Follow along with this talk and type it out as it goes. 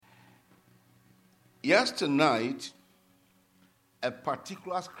Yesterday, a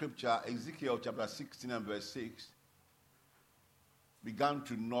particular scripture, Ezekiel chapter 16 and verse 6, began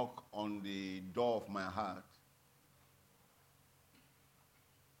to knock on the door of my heart.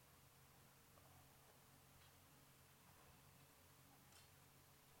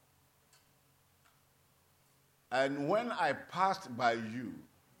 And when I passed by you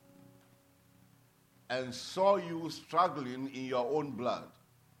and saw you struggling in your own blood,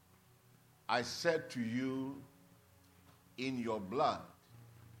 I said to you, in your blood,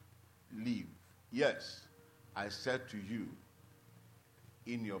 live. Yes, I said to you,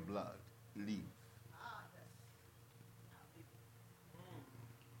 in your blood, live.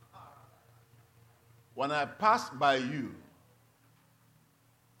 When I passed by you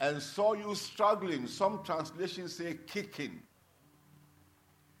and saw you struggling, some translations say kicking.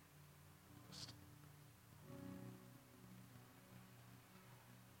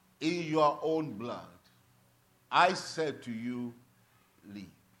 In your own blood, I said to you, live.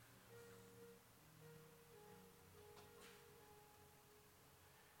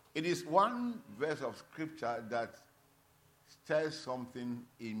 It is one verse of scripture that stirs something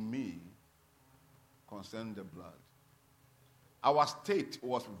in me concerning the blood. Our state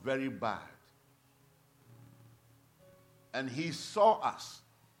was very bad. And he saw us.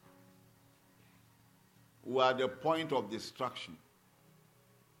 We were at the point of destruction.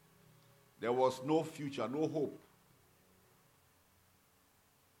 There was no future, no hope.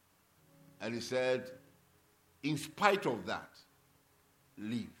 And he said, in spite of that,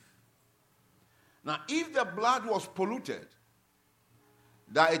 live. Now, if the blood was polluted,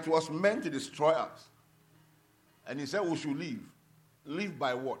 that it was meant to destroy us, and he said we should live, live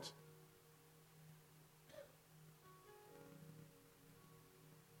by what?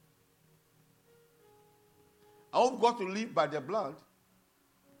 I've got to live by the blood,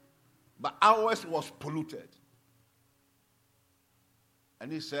 but ours was polluted.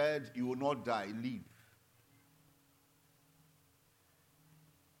 And he said, you will not die, live.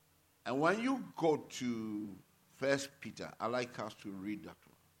 And when you go to 1 Peter, I like us to read that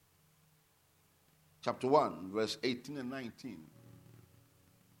one. Chapter 1, verse 18 and 19.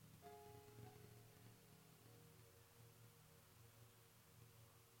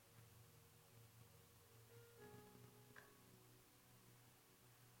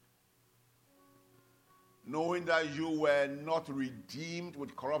 Knowing that you were not redeemed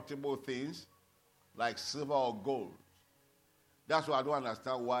with corruptible things like silver or gold. That's why I don't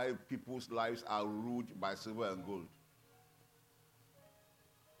understand why people's lives are ruled by silver and gold.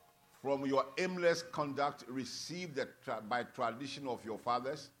 From your aimless conduct received by tradition of your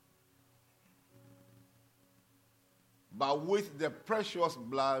fathers, but with the precious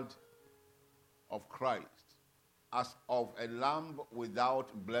blood of Christ, as of a lamb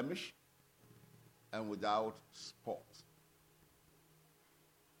without blemish and without spot.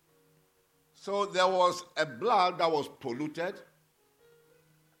 So there was a blood that was polluted,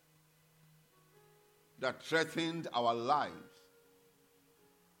 that threatened our lives.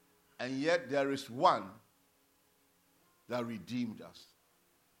 And yet there is one that redeemed us.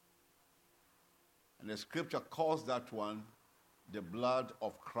 And the scripture calls that one the blood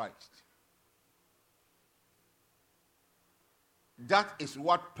of Christ. That is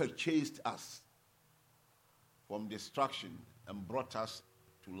what purchased us from destruction and brought us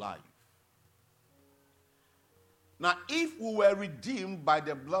to life. Now, if we were redeemed by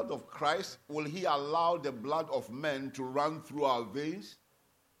the blood of Christ, will he allow the blood of men to run through our veins?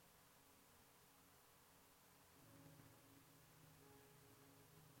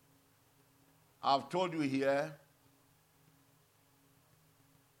 I've told you here,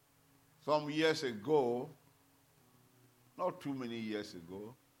 some years ago, not too many years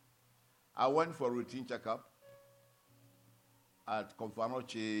ago, I went for a routine checkup at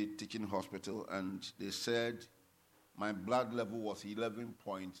Confanoche Teaching Hospital, and they said my blood level was 11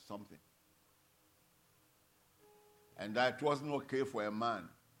 point something. And that wasn't okay for a man,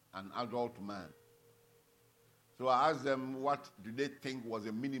 an adult man. So I asked them what do they think was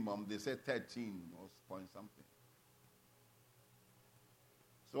a minimum. They said 13 or point something.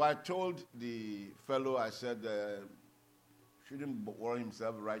 So I told the fellow, I said, shouldn't worry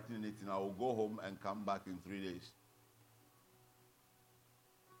himself writing anything. I will go home and come back in 3 days.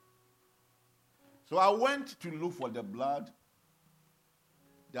 So I went to look for the blood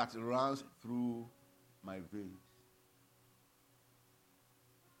that runs through my veins.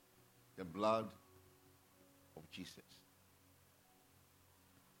 The blood of Jesus.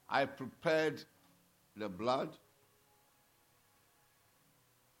 I prepared the blood.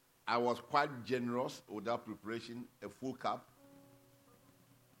 I was quite generous with that preparation, a full cup.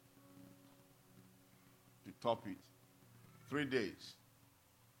 top it. 3 days.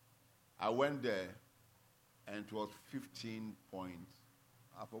 I went there, and it was 15 points.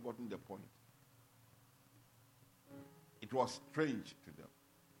 I've forgotten the point. It was strange to them.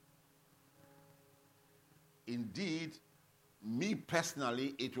 Indeed, me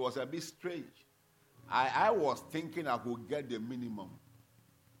personally, it was a bit strange. I was thinking I could get the minimum,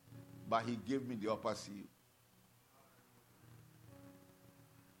 but he gave me the upper seal.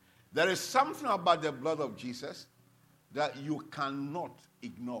 There is something about the blood of Jesus that you cannot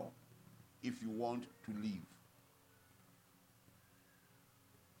ignore if you want to live.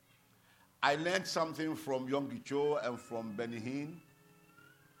 I learned something from Yonggi Cho and from Benny Hinn.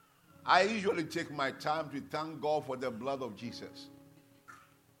 I usually take my time to thank God for the blood of Jesus.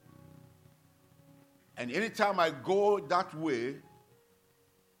 And anytime I go that way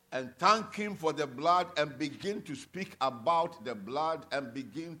and thank him for the blood and begin to speak about the blood and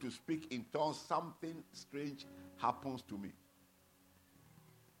begin to speak in tongues, something strange happens to me.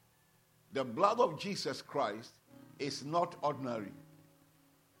 The blood of Jesus Christ is not ordinary.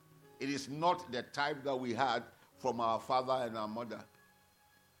 It is not the type that we had from our father and our mother.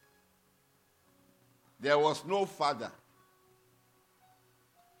 There was no father,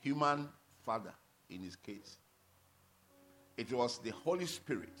 human father in his case. It was the Holy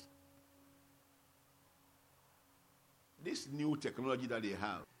Spirit. This new technology that they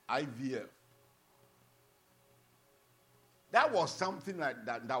have, IVF, that was something like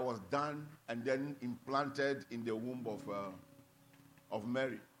that was done and then implanted in the womb of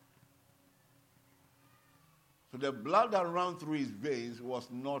Mary. So the blood that ran through his veins was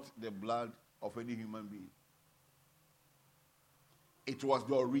not the blood of any human being. It was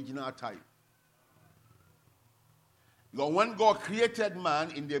the original type. Because when God created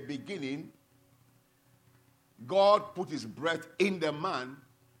man in the beginning, God put his breath in the man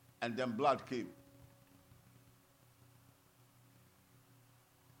and then blood came.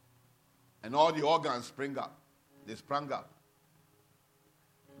 And all the organs sprang up. They sprang up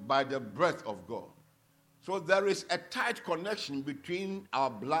by the breath of God. So there is a tight connection between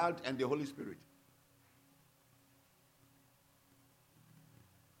our blood and the Holy Spirit.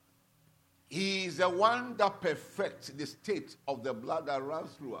 He is the one that perfects the state of the blood that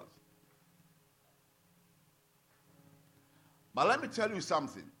runs through us. But let me tell you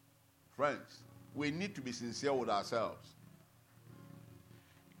something, friends. We need to be sincere with ourselves.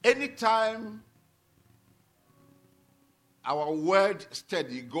 Anytime our word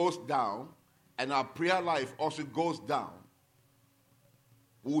study goes down and our prayer life also goes down,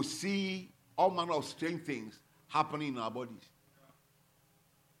 we'll see all manner of strange things happening in our bodies.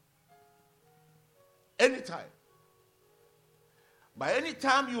 Anytime. By any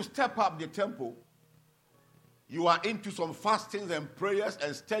time you step up the tempo, you are into some fastings and prayers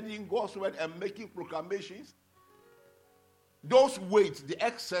and studying God's word and making proclamations. Those weights, the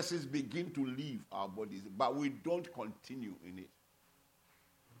excesses begin to leave our bodies, but we don't continue in it.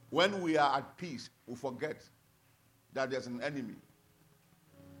 When we are at peace, we forget that there's an enemy.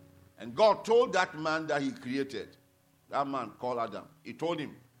 And God told that man that he created, that man called Adam, he told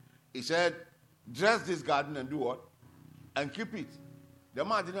him, he said, dress this garden and do what? And keep it. The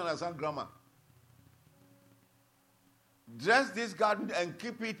man didn't understand grammar. Dress this garden and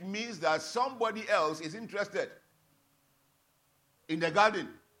keep it means that somebody else is interested in the garden.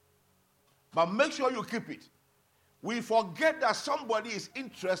 But make sure you keep it. We forget that somebody is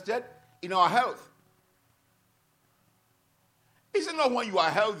interested in our health. Is it not when you are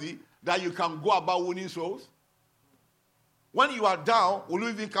healthy that you can go about winning souls? When you are down, will you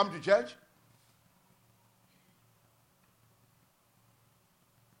even come to church?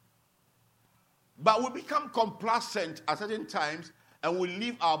 But we become complacent at certain times and we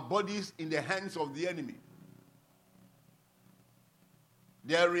leave our bodies in the hands of the enemy.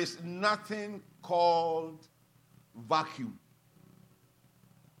 There is nothing called vacuum.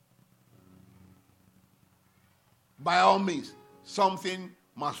 By all means, something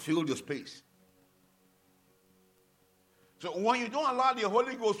must fill the space. So when you don't allow the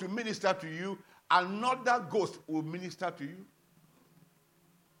Holy Ghost to minister to you, another ghost will minister to you.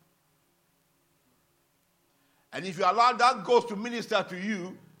 And if you allow that ghost to minister to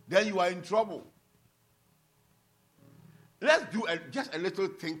you, then you are in trouble. Let's do just a little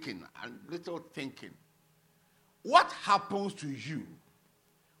thinking. What happens to you?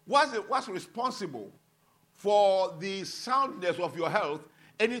 What's responsible for the soundness of your health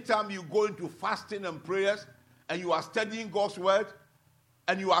anytime you go into fasting and prayers and you are studying God's word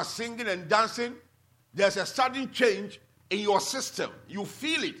and you are singing and dancing? There's a sudden change in your system. You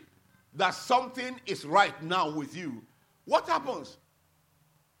feel it, that something is right now with you. What happens?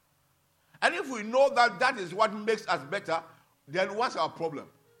 And if we know that that is what makes us better, then what's our problem?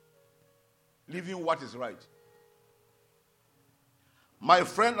 Living what is right. My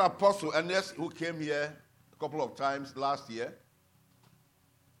friend Apostle Ernest, who came here a couple of times last year,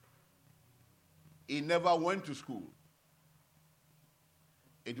 he never went to school.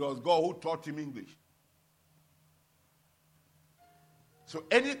 It was God who taught him English. So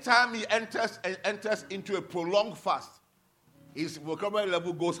anytime he enters into a prolonged fast, his vocabulary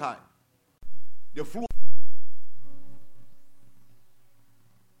level goes high. The flu.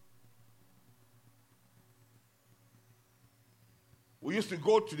 We used to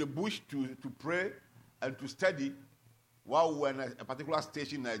go to the bush to pray and to study while we were in a particular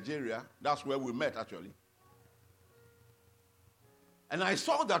station in Nigeria. That's where we met, actually. And I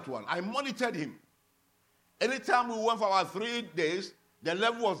saw that one. I monitored him. Anytime we went for about 3 days, the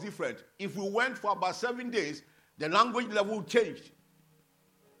level was different. If we went for about 7 days, the language level changed.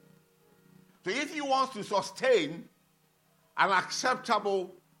 So if he wants to sustain an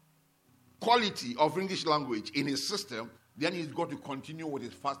acceptable quality of English language in his system, then he's got to continue with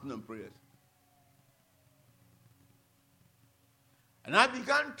his fasting and prayers. And I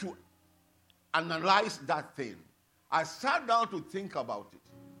began to analyze that thing. I sat down to think about it.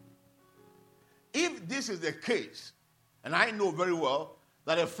 If this is the case, and I know very well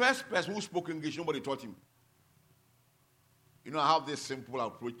that the first person who spoke English, nobody taught him. You know, I have this simple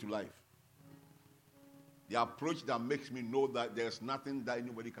approach to life. The approach that makes me know that there's nothing that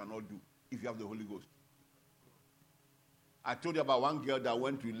anybody cannot do if you have the Holy Ghost. I told you about one girl that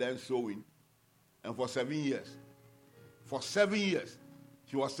went to learn sewing, and for 7 years,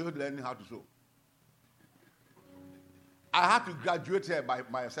 she was still learning how to sew. I had to graduate her by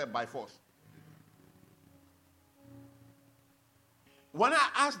myself by force. When I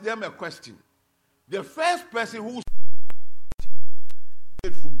asked them a question, the first person who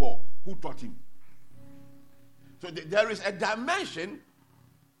played football, who taught him? So there is a dimension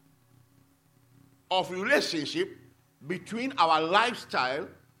of relationship between our lifestyle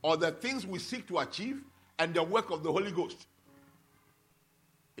or the things we seek to achieve and the work of the Holy Ghost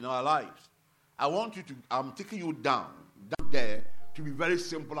in our lives. I'm taking you down there to be very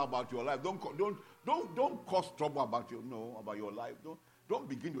simple about your life. Don't cause trouble about your life. Don't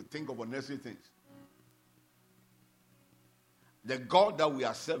begin to think of unnecessary things. The God that we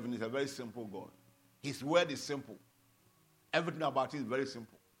are serving is a very simple God. His word is simple. Everything about it is very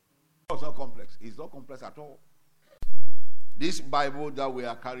simple. It's not complex. It's not complex at all. This Bible that we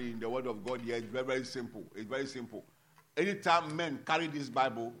are carrying, the word of God here, is very, very simple. It's very simple. Anytime men carry this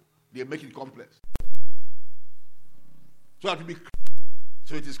Bible, they make it complex. So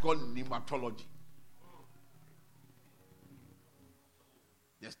it is called pneumatology.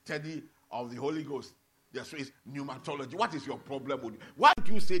 The study of the Holy Ghost. So it's pneumatology. What is your problem with it? Why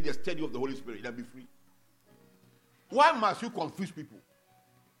don't you say the study of the Holy Spirit? Then be free. Why must you confuse people?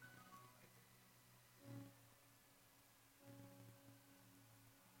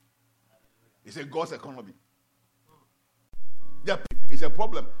 It's a God's economy. It's a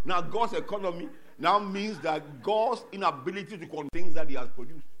problem. Now, God's economy now means that God's inability to control things that he has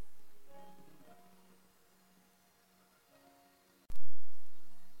produced.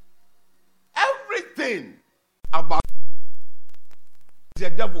 Everything about is a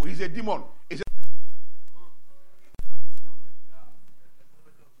devil, he's a demon.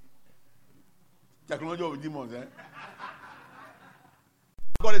 Technology of demons, eh?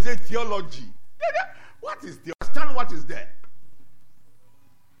 God is a theology. What is the understand what is there?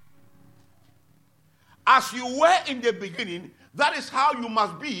 As you were in the beginning, that is how you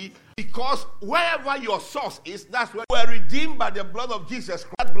must be, because wherever your source is, that's where you were redeemed by the blood of Jesus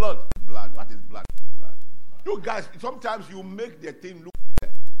Christ. Blood. What is blood? You guys, sometimes you make the thing look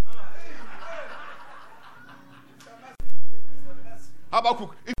better. How about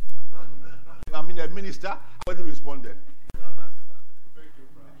cook? A minister, how he responded?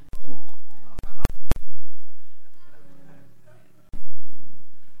 Cook.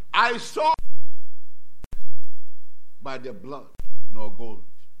 I saw by the blood nor gold.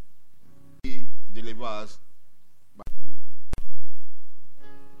 He delivers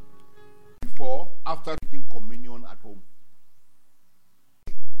before, after taking communion at home.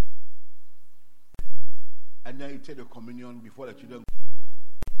 And then you take the communion before the children.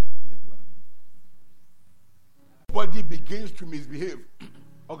 The blood. Body begins to misbehave.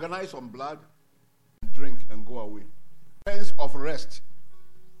 Organize some blood, drink, and go away. Sense of rest.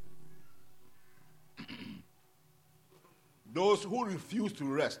 Those who refuse to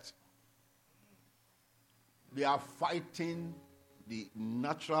rest, they are fighting the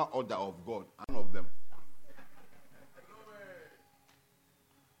natural order of God. None of them.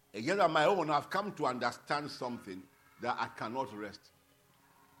 And yet on my own, I've come to understand something that I cannot rest.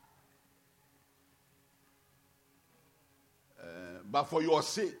 But for your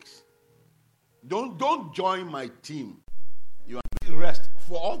sakes, don't join my team. You are rest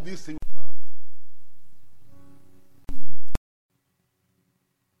for all these things.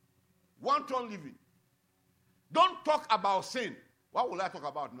 One-ton living. Don't talk about sin. What will I talk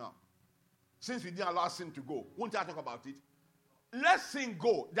about now? Since we didn't allow sin to go, won't I talk about it? Let sin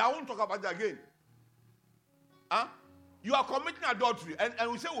go. I won't talk about it again. Huh? You are committing adultery,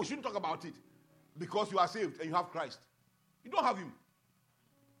 and we say we shouldn't talk about it because you are saved and you have Christ. You don't have him.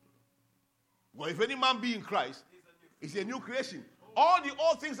 Well, if any man be in Christ, it's a new creation. All the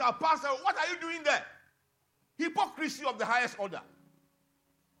old things are past away. What are you doing there? Hypocrisy of the highest order.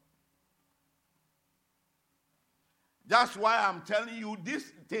 That's why I'm telling you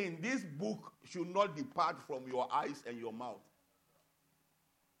this thing, this book should not depart from your eyes and your mouth.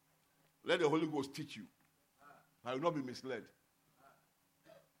 Let the Holy Ghost teach you. I will not be misled.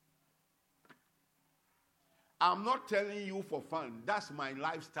 I'm not telling you for fun. That's my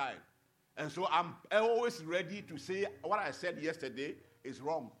lifestyle. And so I'm always ready to say what I said yesterday is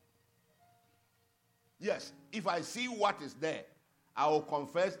wrong. Yes, if I see what is there, I will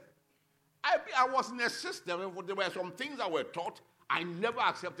confess. I was in a system where there were some things that were taught. I never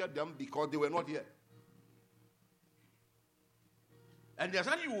accepted them because they were not here. And there's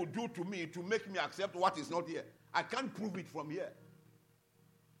nothing you will do to me to make me accept what is not here. I can't prove it from here.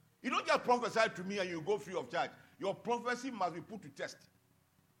 You don't just prophesy to me and you go free of charge. Your prophecy must be put to test.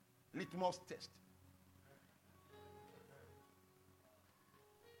 Litmus test.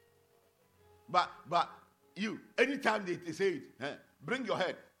 But you, anytime they say it, bring your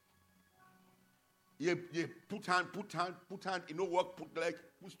head. You put hand, work, put leg,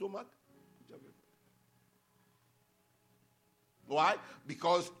 put stomach. Why?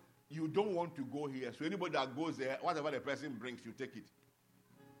 Because you don't want to go here. So anybody that goes there, whatever the person brings, you take it.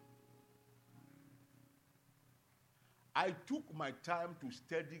 I took my time to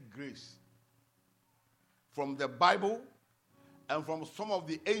study grace from the Bible and from some of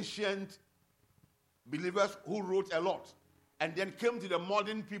the ancient believers who wrote a lot and then came to the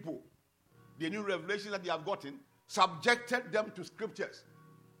modern people, the new revelation that they have gotten, subjected them to scriptures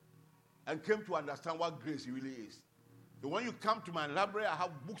and came to understand what grace really is. So when you come to my library, I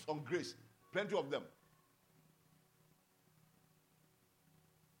have books on grace, plenty of them.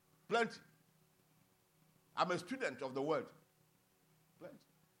 Plenty. I'm a student of the word. Plenty.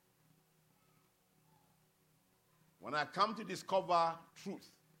 When I come to discover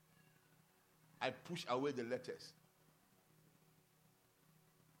truth, I push away the letters.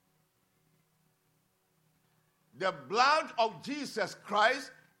 The blood of Jesus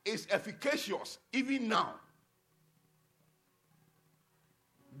Christ is efficacious even now.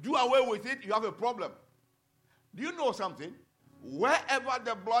 Do away with it, you have a problem. Do you know something? Wherever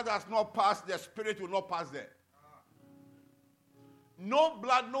the blood has not passed, the spirit will not pass there. No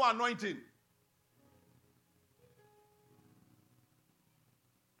blood, no anointing.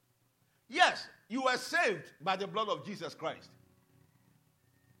 Yes, you were saved by the blood of Jesus Christ.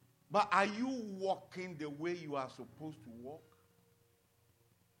 But are you walking the way you are supposed to walk?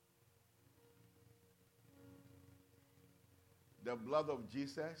 The blood of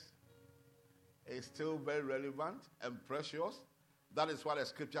Jesus is still very relevant and precious. That is what the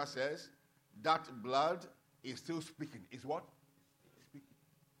scripture says. That blood is still speaking. Is what? Speaking.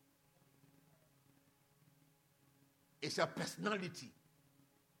 It's a personality.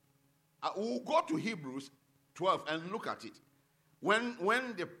 We'll go to Hebrews 12 and look at it. When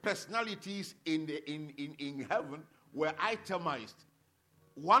the personalities in heaven were itemized,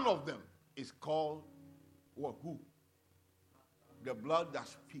 one of them is called what? Who? The blood that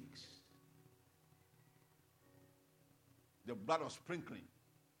speaks. The blood of sprinkling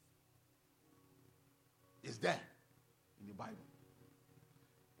is there in the Bible.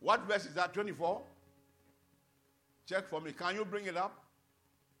 What verse is that? 24? Check for me. Can you bring it up?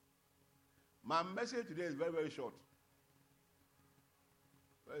 My message today is very, very short.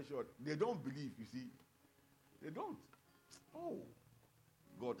 Very short. They don't believe, you see. They don't. Oh,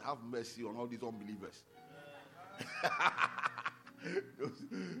 God, have mercy on all these unbelievers. those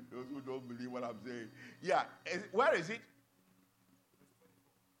who don't believe what I'm saying. Yeah. Where is it?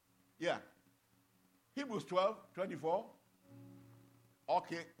 Yeah. Hebrews 12, 24.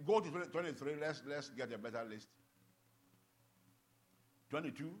 Okay, go to 23. Let's get a better list.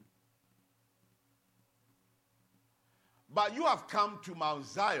 22. But you have come to Mount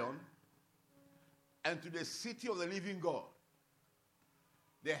Zion and to the city of the living God,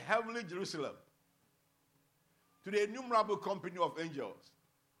 the heavenly Jerusalem, to the innumerable company of angels,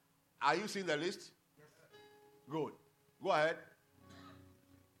 Are you seeing the list? Yes. Good. Go ahead.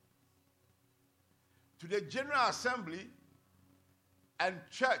 To the General Assembly and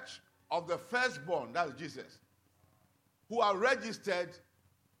Church of the Firstborn, that's Jesus, who are registered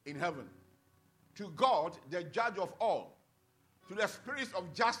in heaven. To God, the judge of all. To the spirits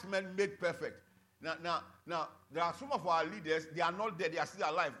of just men made perfect. Now, there are some of our leaders, they are not dead, they are still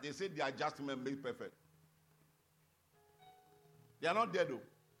alive. They say they are just men made perfect. They are not dead though.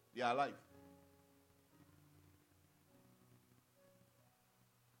 They are alive.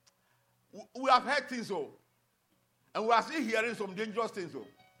 We have heard things so. And we are still hearing some dangerous things so.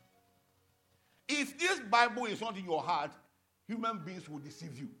 If this Bible is not in your heart, human beings will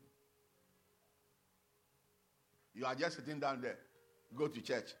deceive you. You are just sitting down there. Go to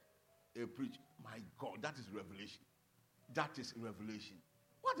church. They preach. My God, that is revelation. That is revelation.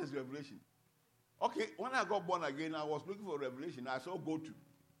 What is revelation? Okay, when I got born again, I was looking for revelation. I saw go to.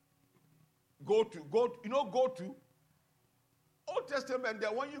 You know go to? Old Testament,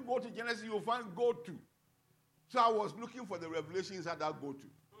 there when you go to Genesis, you'll find go to. So I was looking for the revelation inside that go to.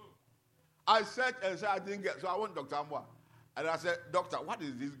 I searched and said I didn't get. So I went to Dr. Amwa. And I said, Doctor, what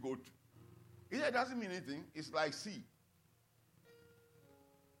is this go to? He said, it doesn't mean anything. It's like see.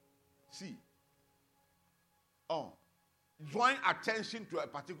 See. Oh. Drawing attention to a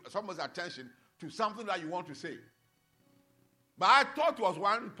particular, someone's attention to something that you want to say. But I thought it was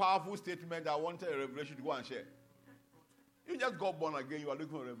one powerful statement that I wanted a revelation to go and share. You just got born again, you are looking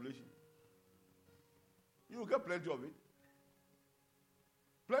for a revelation. You will get plenty of it.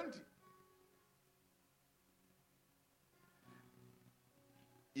 Plenty.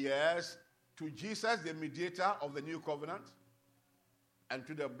 Yes, to Jesus, the mediator of the new covenant, and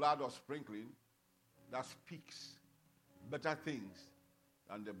to the blood of sprinkling that speaks better things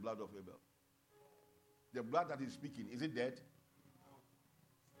than the blood of Abel. The blood that is speaking, is it dead?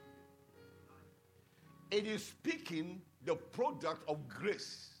 It is speaking the product of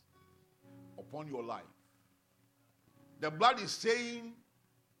grace upon your life. The blood is saying,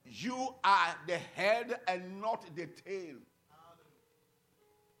 you are the head and not the tail.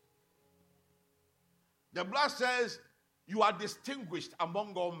 The blood says, you are distinguished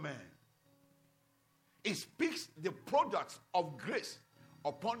among all men. It speaks the products of grace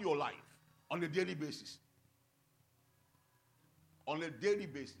upon your life on a daily basis. On a daily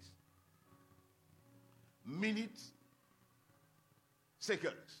basis. Minutes,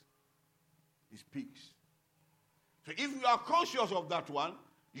 seconds. It speaks. So if you are conscious of that one,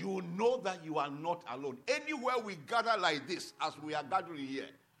 you will know that you are not alone. Anywhere we gather like this, as we are gathering here,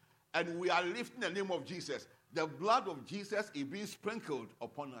 and we are lifting the name of Jesus, the blood of Jesus is being sprinkled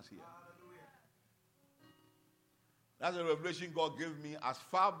upon us here. Hallelujah. That's a revelation God gave me as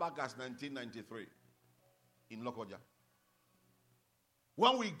far back as 1993 in Lokoja.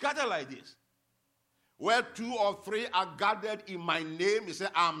 When we gather like this, where 2 or 3 are gathered in my name, he said,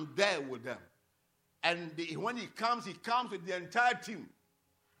 I'm there with them. And when he comes with the entire team.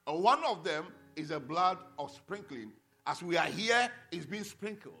 And one of them is the blood of sprinkling. As we are here, it's being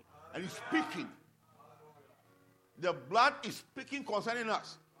sprinkled. And he's speaking. The blood is speaking concerning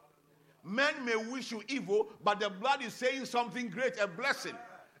us. Men may wish you evil, but the blood is saying something great, a blessing.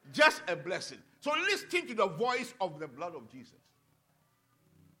 Just a blessing. So listen to the voice of the blood of Jesus.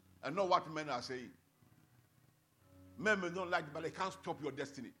 And know what men are saying. Men may not like it, but they can't stop your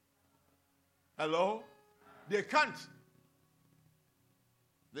destiny. Hello? They can't.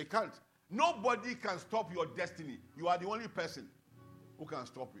 They can't. Nobody can stop your destiny. You are the only person who can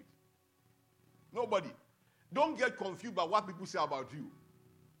stop it. Nobody. Don't get confused by what people say about you.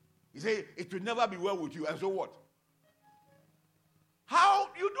 You say, it will never be well with you. And so what? How?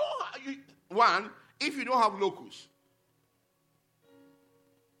 You don't. One, if you don't have locus,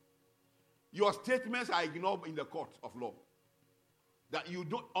 your statements are ignored in the court of law. That you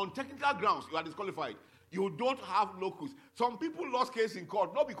don't, on technical grounds, you are disqualified. You don't have locus. Some people lost case in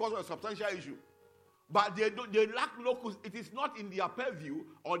court, not because of a substantial issue, but they lack locus. It is not in their purview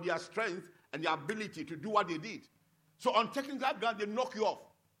or their strength and their ability to do what they did. So on technical grounds, they knock you off.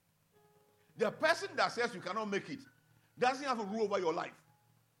 The person that says you cannot make it doesn't have a rule over your life.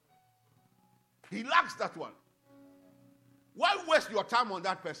 He lacks that one. Why waste your time on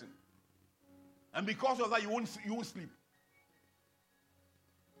that person? And because of that, you won't sleep.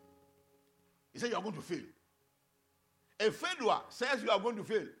 He said you are going to fail. A failure says you are going to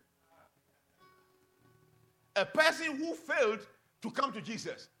fail. A person who failed to come to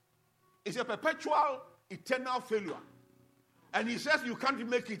Jesus is a perpetual, eternal failure. And he says you can't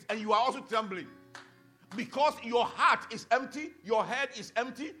make it, and you are also trembling. Because your heart is empty, your head is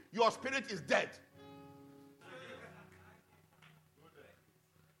empty, your spirit is dead.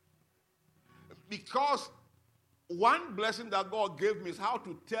 Because one blessing that God gave me is how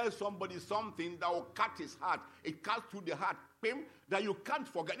to tell somebody something that will cut his heart. It cuts through the heart, that you can't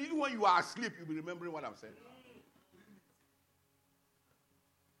forget. Even when you are asleep, you'll be remembering what I've said.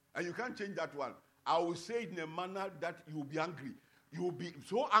 And you can't change that one. I will say it in a manner that you will be angry. You will be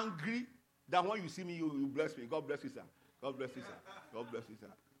so angry that when you see me, you bless me. God bless you, sir. God bless you, sir. God bless you, sir.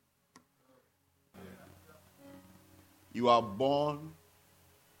 You are born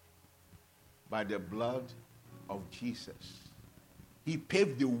by the blood of Jesus. He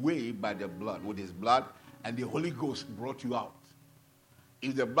paved the way by the blood, with his blood, and the Holy Ghost brought you out.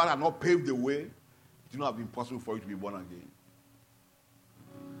 If the blood had not paved the way, it would not have been possible for you to be born again.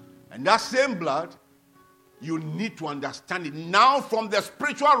 And that same blood, you need to understand it now from the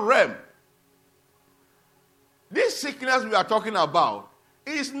spiritual realm. This sickness we are talking about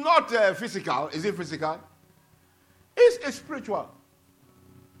is not physical. Is it physical? It's spiritual.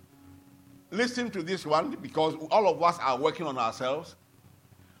 Listen to this one, because all of us are working on ourselves.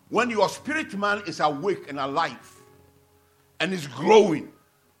 When your spirit man is awake and alive and is growing,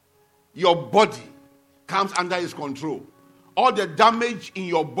 your body comes under his control. All the damage in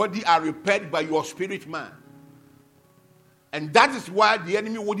your body are repaired by your spirit man. And that is why the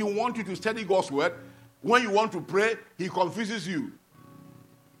enemy wouldn't want you to study God's word. When you want to pray, he confuses you.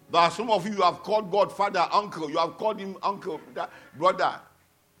 There are some of you have called God father, uncle. You have called him uncle, brother,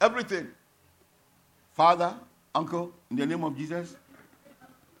 everything. Father, uncle, in the name of Jesus.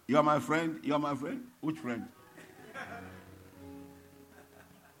 You are my friend. You are my friend. Which friend?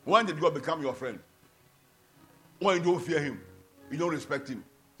 When did God become your friend? When you don't fear him, you don't respect him.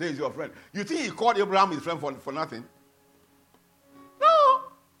 Say he's your friend. You think he called Abraham his friend for nothing? No.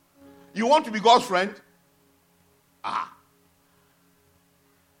 You want to be God's friend?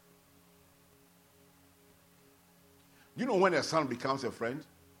 You know when a son becomes a friend?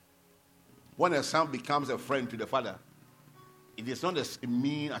 When a son becomes a friend to the father, it is not a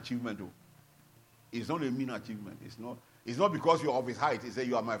mean achievement. Though. It's not a mean achievement. It's not because you're of his height. He says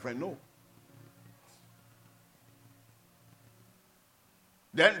you are my friend. No.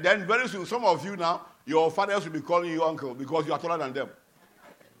 Then very soon, some of you now, your fathers will be calling you uncle because you are taller than them.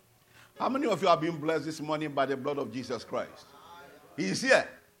 How many of you have been blessed this morning by the blood of Jesus Christ? He is here.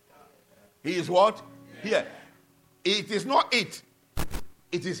 He is what? Here. It is not it.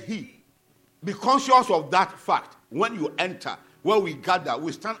 It is he. Be conscious of that fact. When you enter, when we gather,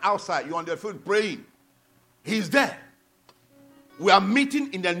 we stand outside, you're on the field praying. He's there. We are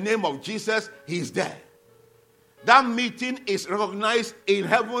meeting in the name of Jesus. He's there. That meeting is recognized in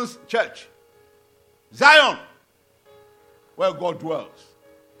heaven's church. Zion, where God dwells.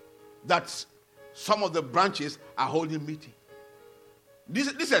 That's some of the branches are holding meeting. This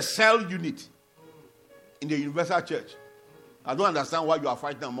is a cell unit in the universal church. I don't understand why you are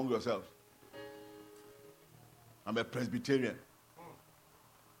fighting among yourselves. I'm a Presbyterian.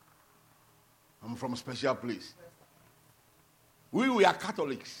 I'm from a special place. We are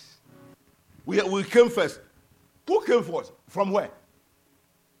Catholics. We came first. Who came first? From where?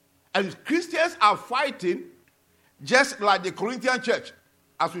 And Christians are fighting just like the Corinthian church,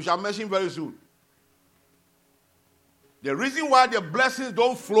 as we shall mention very soon. The reason why the blessings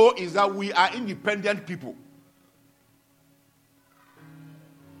don't flow is that we are independent people.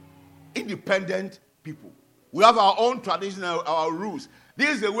 Independent people. We have our own tradition, our rules.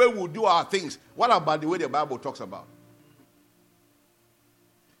 This is the way we do our things. What about the way the Bible talks about?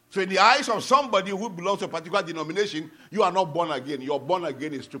 So in the eyes of somebody who belongs to a particular denomination, you are not born again. Your born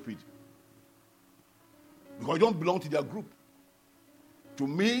again is stupid. Because you don't belong to their group. To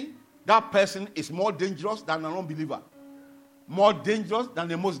me, that person is more dangerous than an unbeliever. More dangerous than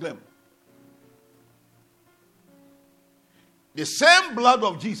a Muslim. The same blood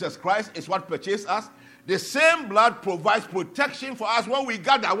of Jesus Christ is what purchased us. The same blood provides protection for us when we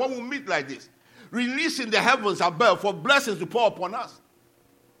gather, when we meet like this. Releasing the heavens above for blessings to pour upon us.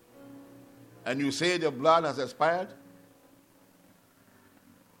 And you say the blood has expired?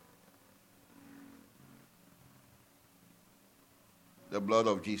 The blood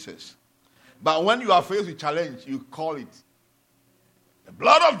of Jesus. But when you are faced with challenge, you call it the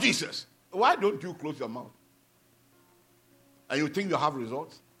blood of Jesus. Why don't you close your mouth? And you think you have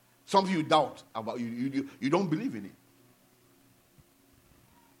results? Something you doubt about, you don't believe in it.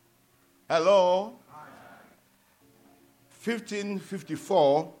 Hello?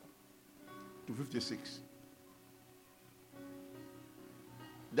 1554 to 56.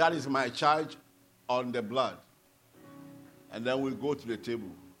 That is my charge on the blood. And then we'll go to the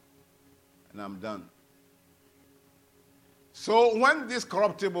table. And I'm done. So when this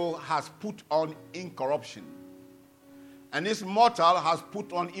corruptible has put on incorruption, and this mortal has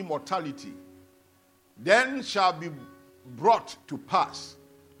put on immortality, then shall be brought to pass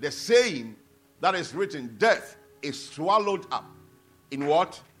the saying that is written, death is swallowed up in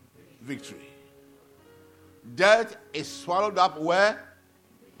what? Victory. Death is swallowed up where?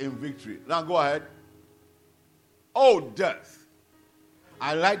 In victory. Now go ahead. Oh, death.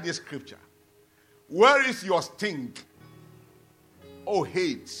 I like this scripture. Where is your sting? Oh,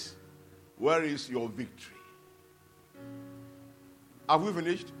 hate. Where is your victory? Have we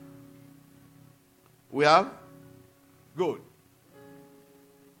finished? We have? Good.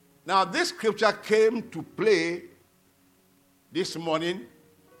 Now, this scripture came to play this morning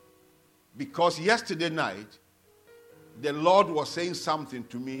because yesterday night, the Lord was saying something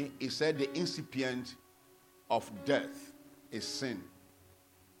to me. He said the incipient of death is sin.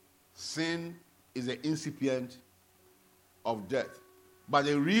 Sin is the incipient of death. But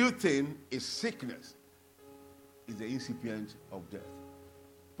the real thing is sickness is the incipient of death.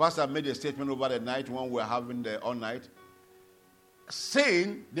 Pastor made a statement over the night when we were having the all night,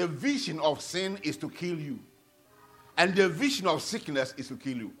 saying the vision of sin is to kill you. And the vision of sickness is to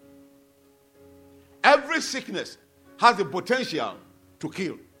kill you. Every sickness has the potential to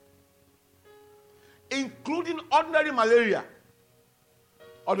kill, including ordinary malaria.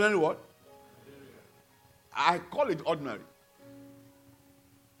 Ordinary what? I call it ordinary.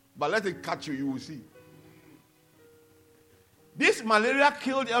 But let it catch you, you will see. This malaria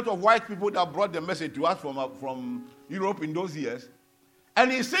killed a lot of white people that brought the message to us from Europe in those years.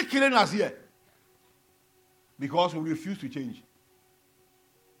 And it's still killing us here. Because we refuse to change.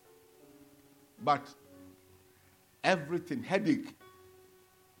 But everything, headache,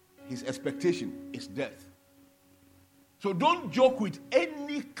 his expectation is death. So don't joke with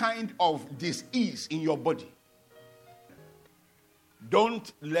any kind of disease in your body.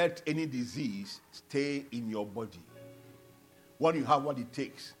 Don't let any disease stay in your body when you have what it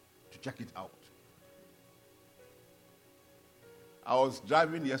takes to check it out. I was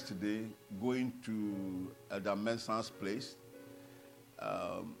driving yesterday going to Elder Mensah's place,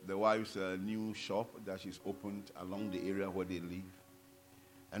 the wife's new shop that she's opened along the area where they live.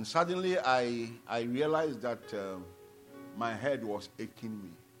 And suddenly I realized that my head was aching me.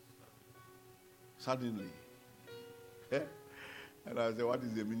 Suddenly. And I said, what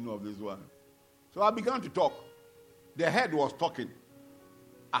is the meaning of this one? So I began to talk. The head was talking.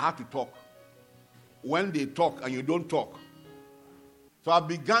 I had to talk. When they talk and you don't talk. So I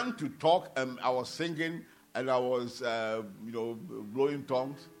began to talk and I was singing and I was, blowing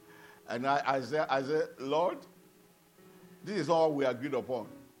tongues. And I said, Lord, this is all we agreed upon.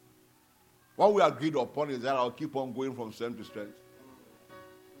 What we agreed upon is that I'll keep on going from strength to strength.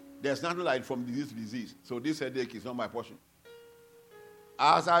 There's nothing like from disease to disease. So this headache is not my portion.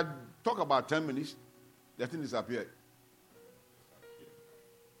 As I talk about 10 minutes, the thing disappeared.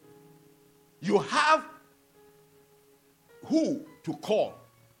 You have who to call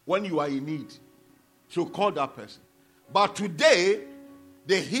when you are in need. So call that person. But today,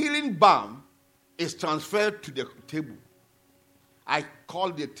 the healing balm is transferred to the table. I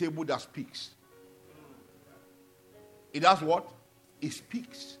call the table that speaks. It does what? It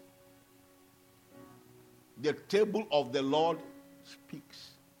speaks. The table of the Lord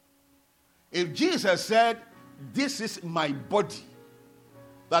speaks. If Jesus said, this is my body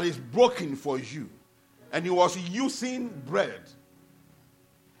that is broken for you, and he was using bread,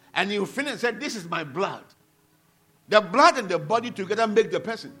 and he finished and said, this is my blood. The blood and the body together make the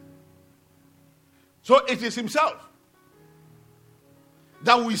person. So it is himself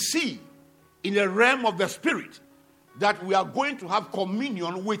that we see in the realm of the spirit that we are going to have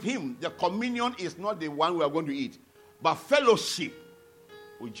communion with him. The communion is not the one we are going to eat, but fellowship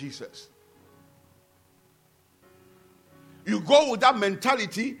with Jesus. You go with that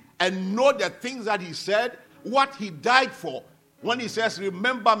mentality and know the things that he said, what he died for. When he says,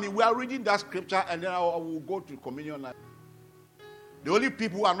 remember me, we are reading that scripture and then I will go to communion. The only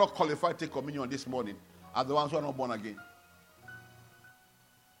people who are not qualified to take communion this morning are the ones who are not born again.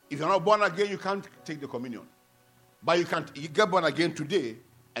 If you're not born again, you can't take the communion. But you get born again today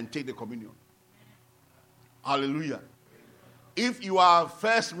and take the communion. Hallelujah. If you are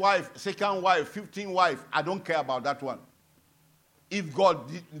first wife, second wife, 15th wife, I don't care about that one. If God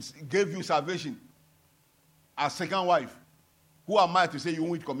gave you salvation as second wife, who am I to say you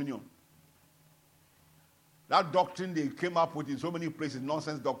won't eat communion? That doctrine they came up with in so many places,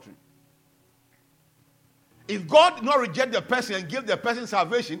 nonsense doctrine. If God did not reject the person and give the person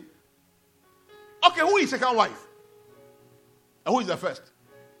salvation, okay, who is second wife? And who is the first?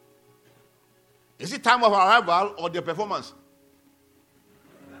 Is it time of arrival or the performance?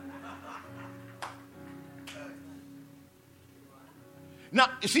 Now,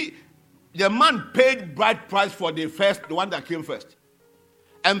 you see, the man paid bride price for the one that came first,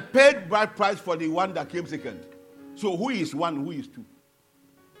 and paid bride price for the one that came second. So who is one, who is two?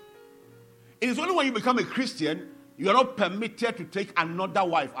 It is only when you become a Christian, you are not permitted to take another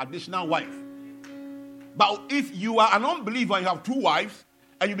wife, additional wife. But if you are an unbeliever and you have two wives,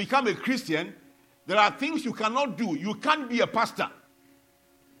 and you become a Christian, there are things you cannot do. You can't be a pastor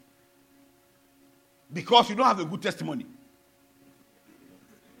because you don't have a good testimony.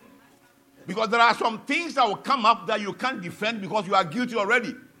 Because there are some things that will come up that you can't defend because you are guilty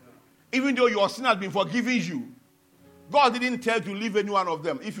already. Even though your sin has been forgiven you, God didn't tell you to leave any one of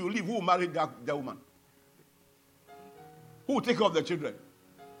them. If you leave, who will marry that woman? Who will take care of the children?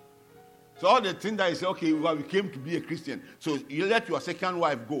 So all the things that you say, okay, well, we came to be a Christian, so you let your second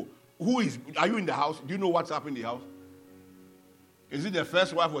wife go. Are you in the house? Do you know what's happening in the house? Is it the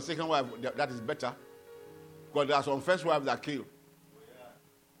first wife or second wife that is better? Because there are some first wives that kill.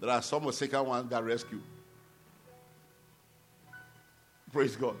 There are some second ones that rescue.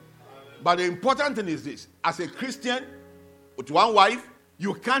 Praise God. But the important thing is this. As a Christian with one wife,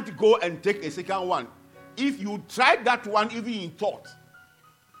 you can't go and take a second one. If you try that one, even in thought.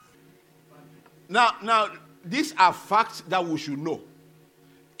 Now, these are facts that we should know.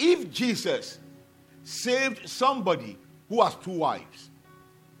 If Jesus saved somebody who has two wives,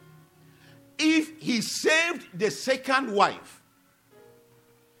 if he saved the second wife,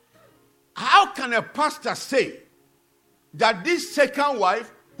 how can a pastor say that this second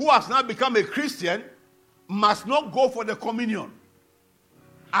wife, who has now become a Christian, must not go for the communion?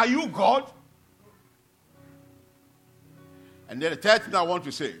 Are you God? And then the third thing I want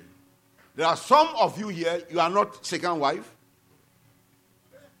to say, there are some of you here, you are not second wife.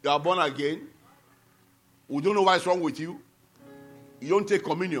 You are born again. We don't know what's wrong with you. You don't take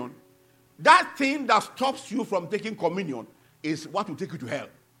communion. That thing that stops you from taking communion is what will take you to hell.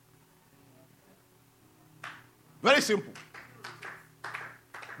 Very simple.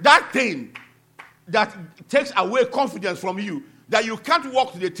 That thing that takes away confidence from you, that you can't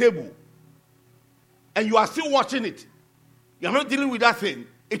walk to the table and you are still watching it. You are not dealing with that thing.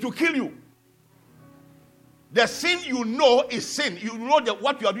 It will kill you. The sin you know is sin. You know that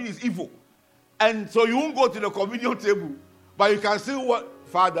what you are doing is evil. And so you won't go to the communion table. But you can still what?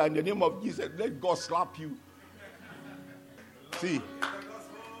 Father, in the name of Jesus, let God slap you. See,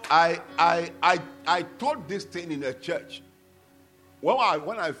 I taught this thing in a church. When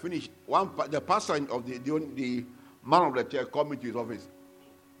I finished, the pastor of the man of the church called me to his office.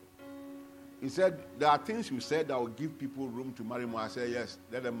 He said, there are things you said that will give people room to marry more. I said, yes,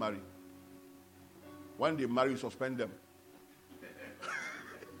 let them marry. When they marry, suspend them.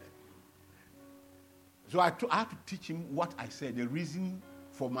 So I had to teach him what I said, the reason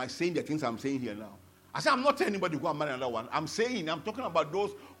for my saying the things I'm saying here now. I said, I'm not telling anybody to go and marry another one. I'm talking about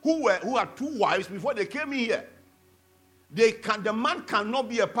those who had two wives before they came in here. The man cannot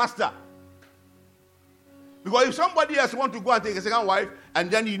be a pastor. Because if somebody else wants to go and take a second wife, and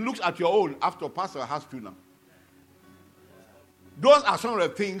then he looks at your own, after pastor has two now. Those are some of the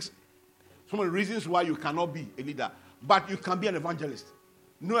things, some of the reasons why you cannot be a leader. But you can be an evangelist.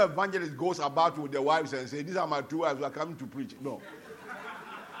 No evangelist goes about with their wives and say, these are my two wives who are coming to preach. No.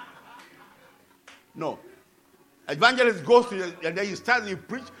 No. Evangelist goes to and then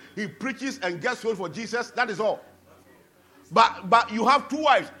he preaches and gets sold for Jesus. That is all. But you have two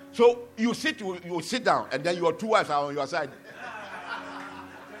wives. So you sit down and then your two wives are on your side.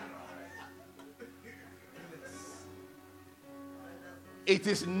 It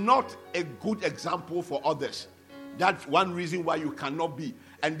is not a good example for others. That's one reason why you cannot be.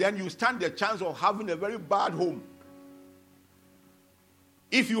 And then you stand the chance of having a very bad home.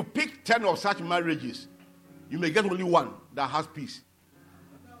 If you pick 10 of such marriages, you may get only one that has peace.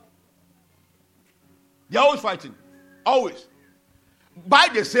 They're always fighting. Always. Buy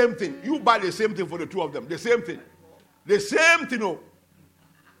the same thing. You buy the same thing for the two of them. The same thing. The same thing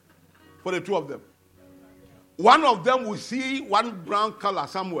for the two of them. One of them will see one brown color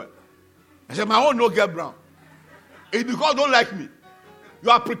somewhere. I say, my own no get brown. It's because don't like me. You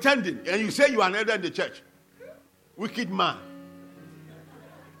are pretending. And you say you are an elder in the church. Wicked man.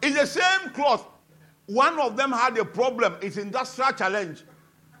 It's the same cloth. One of them had a problem. It's industrial challenge.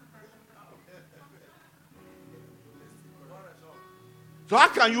 So how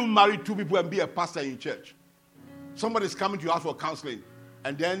can you marry two people and be a pastor in church? Somebody's coming to your house for counseling.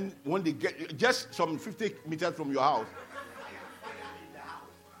 And then when they get just some 50 meters from your house.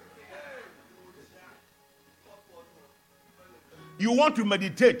 You want to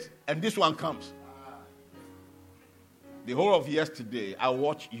meditate and this one comes. The whole of yesterday, I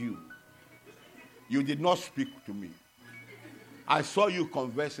watched you. You did not speak to me. I saw you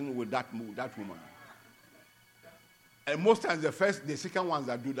conversing with that woman. And most times the second ones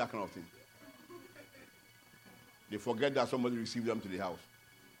that do that kind of thing, they forget that somebody received them to the house.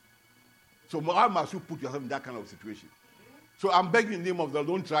 So why must you put yourself in that kind of situation? So I'm begging in the name of the Lord,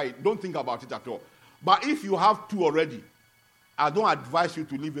 don't try it. Don't think about it at all. But if you have two already, I don't advise you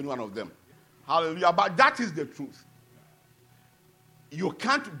to leave any one of them. Hallelujah. But that is the truth. You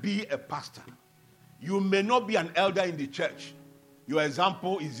can't be a pastor. You may not be an elder in the church. Your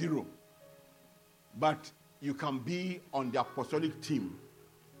example is zero. But you can be on the apostolic team,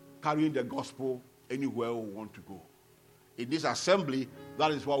 carrying the gospel anywhere we want to go. In this assembly,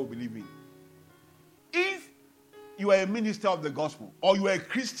 that is what we believe in. If you are a minister of the gospel, or you are a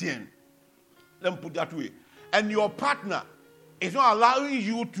Christian, let me put that way, and your partner is not allowing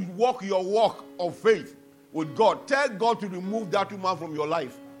you to walk your walk of faith with God, tell God to remove that woman from your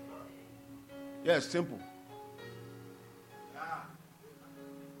life. Yes, simple.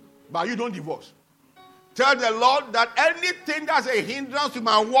 But you don't divorce. Tell the Lord that anything that's a hindrance to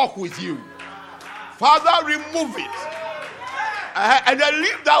my walk with you, Father, remove it. And then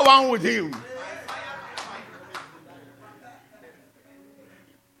leave that one with him.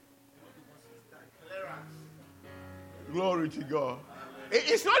 Glory to God.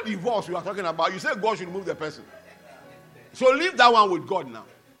 It's not divorce we are talking about. You say God should remove the person. So leave that one with God now.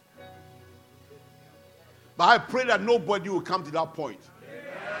 But I pray that nobody will come to that point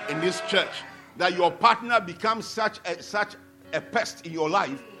in this church, that your partner becomes such a pest in your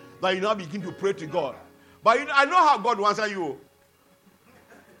life that you now begin to pray to God. But I know how God will answer you.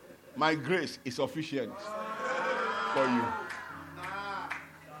 My grace is sufficient for you.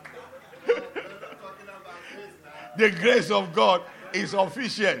 The grace of God is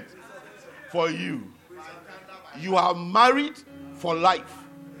sufficient for you. You are married for life.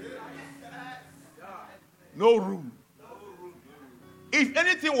 No room. If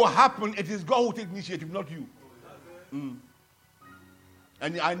anything will happen, it is God who takes initiative, not you.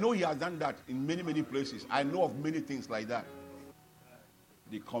 And I know he has done that in many, many places. I know of many things like that.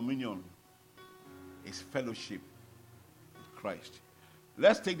 The communion is fellowship with Christ.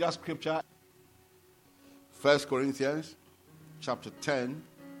 Let's take that scripture. 1 Corinthians chapter 10,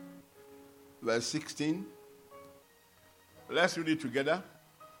 verse 16. Let's read it together.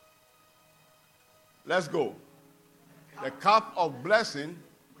 Let's go. The cup of blessing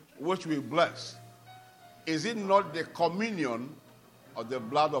which we bless, is it not the communion of the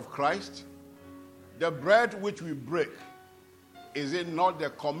blood of Christ? The bread which we break, is it not the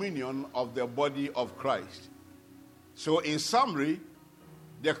communion of the body of Christ? So in summary,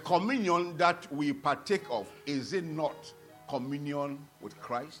 the communion that we partake of, is it not communion with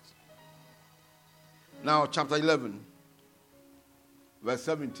Christ? Now, chapter 11, verse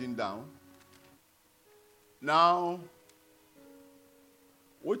 17 down. Now,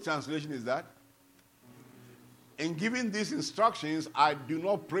 what translation is that? In giving these instructions, I do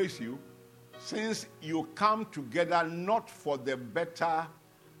not praise you, since you come together not for the better,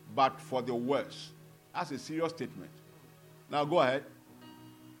 but for the worse. That's a serious statement. Now, go ahead.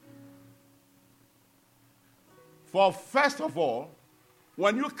 For first of all,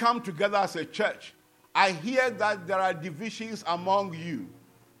 when you come together as a church, I hear that there are divisions among you.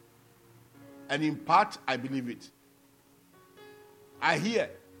 And in part, I believe it. I hear,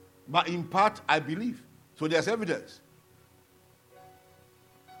 but in part, I believe. So there's evidence.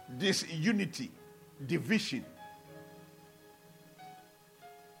 Disunity, division.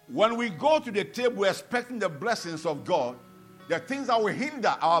 When we go to the table expecting the blessings of God, the things that will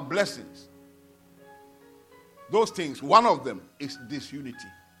hinder our blessings. Those things, one of them is disunity.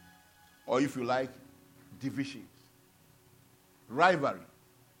 Or if you like, divisions. Rivalry.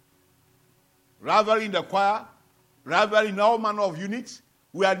 Rivalry in the choir, rivalry in all manner of units.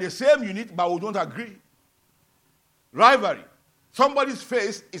 We are the same unit, but we don't agree. Rivalry. Somebody's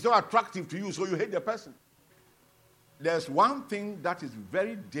face is not attractive to you, so you hate the person. There's one thing that is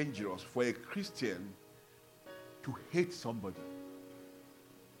very dangerous for a Christian: to hate somebody.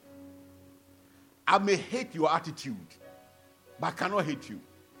 I may hate your attitude, but I cannot hate you.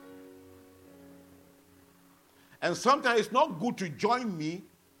 And sometimes it's not good to join me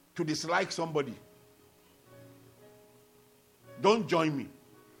to dislike somebody. Don't join me,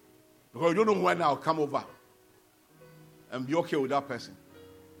 because you don't know when I'll come over and be okay with that person.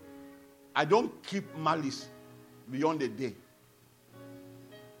 I don't keep malice beyond a day.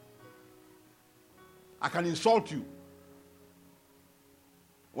 I can insult you.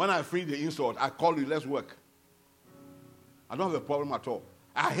 When I feel the insult, I call you, let's work. I don't have a problem at all.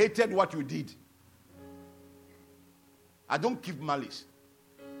 I hated what you did. I don't keep malice.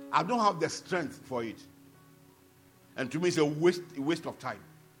 I don't have the strength for it. And to me, it's a waste of time.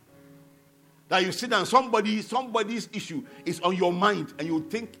 That you sit down, somebody's issue is on your mind, and you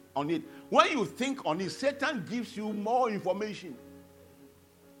think on it. When you think on it, Satan gives you more information.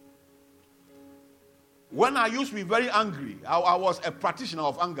 When I used to be very angry, I was a practitioner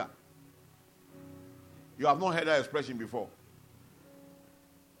of anger. You have not heard that expression before.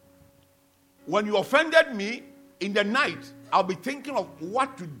 When you offended me in the night, I'll be thinking of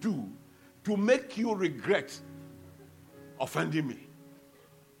what to do to make you regret offending me.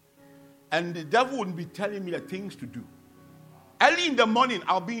 And the devil wouldn't be telling me the things to do. Early in the morning,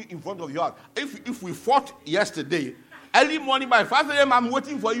 I'll be in front of your house. If we fought yesterday, early morning by 5 a.m., I'm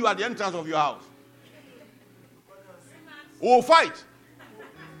waiting for you at the entrance of your house. We'll fight.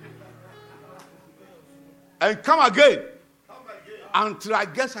 And come again until I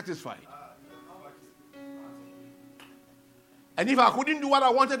get satisfied. And if I couldn't do what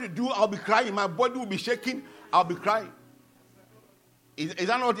I wanted to do, I'll be crying. My body will be shaking. I'll be crying. Is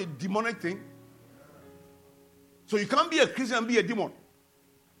that not a demonic thing? So you can't be a Christian and be a demon.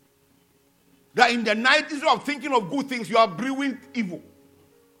 That in the night, instead of thinking of good things, you are brewing evil.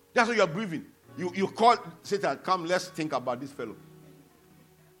 That's what you are breathing. You call Satan, come, let's think about this fellow.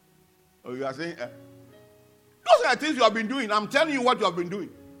 Or you are saying, those are the things you have been doing. I'm telling you what you have been doing.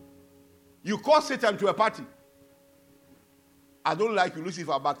 You call Satan to a party. I don't like you,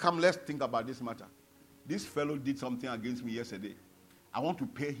 Lucifer, but come, let's think about this matter. This fellow did something against me yesterday. I want to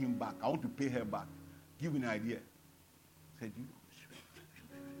pay him back. I want to pay her back. Give me an idea. Said you.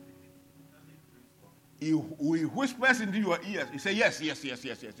 He whispers into your ears. He says, yes.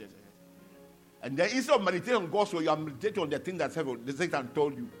 And then instead of meditating on God's word, you are meditating on the thing that Satan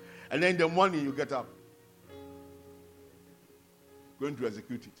told you. And then in the morning you get up. Going to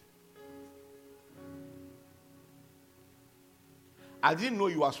execute it. I didn't know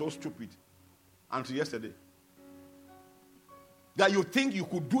you were so stupid until yesterday. That you think you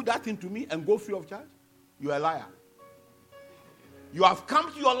could do that thing to me and go free of charge? You're a liar. You have come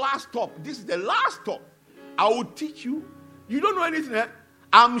to your last stop. This is the last stop. I will teach you. You don't know anything. Eh?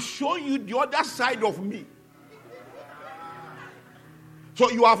 I'm showing you the other side of me. So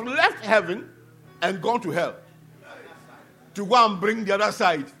you have left heaven and gone to hell to go and bring the other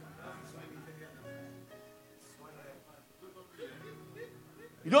side.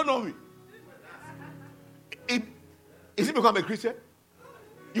 You don't know me. Is it because I'm a Christian?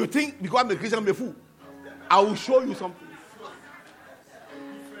 You think because I'm a Christian I'm a fool? I will show you something.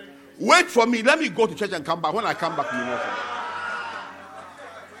 Wait for me. Let me go to church and come back. When I come back, you know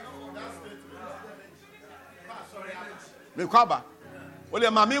something.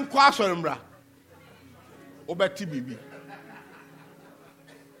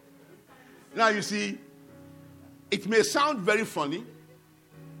 Now you see, it may sound very funny,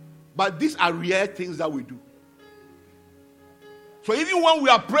 but these are real things that we do. So even when we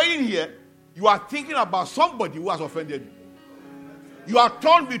are praying here, you are thinking about somebody who has offended you. You are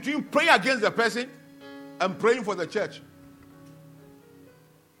torn between praying against the person and praying for the church.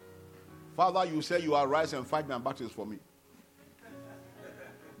 Father, you say you arise and fight my battles for me.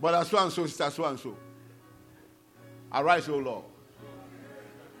 But as so and so, sister so and so. Arise, O Lord,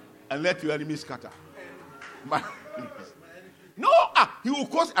 and let your enemies scatter. No, he will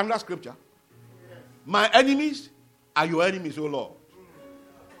quote another scripture. My enemies are your enemies, O Lord.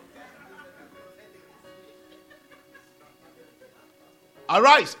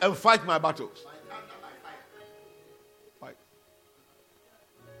 Arise and fight my battles. Fight.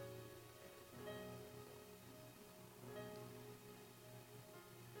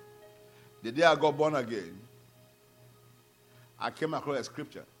 The day I got born again, I came across a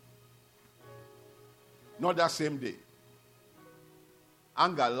scripture. Not that same day.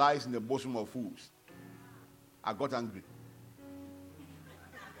 Anger lies in the bosom of fools. I got angry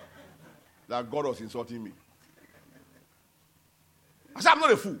that God was insulting me. I said, I'm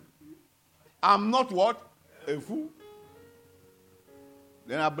not a fool. I'm not what? A fool.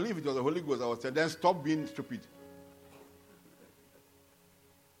 Then I believe it was the Holy Ghost I was saying, then stop being stupid.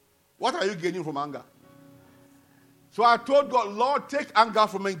 What are you gaining from anger? So I told God, Lord, take anger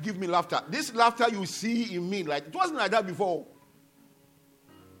from me and give me laughter. This laughter you see in me, like it wasn't like that before.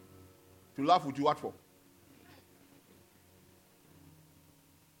 To laugh with you, what for?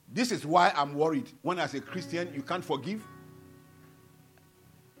 This is why I'm worried. When as a Christian, you can't forgive.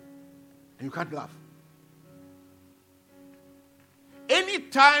 And you can't laugh.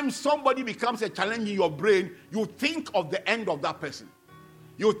 Anytime somebody becomes a challenge in your brain, you think of the end of that person.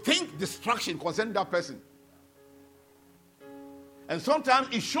 You think destruction concerning that person. And sometimes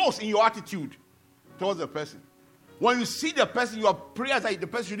it shows in your attitude towards the person. When you see the person, your prayers that the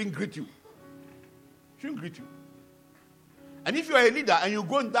person shouldn't greet you. Shouldn't greet you. And if you are a leader and you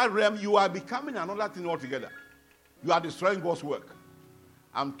go in that realm, you are becoming another thing altogether. You are destroying God's work.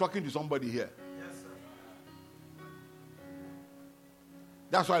 I'm talking to somebody here. Yes, sir.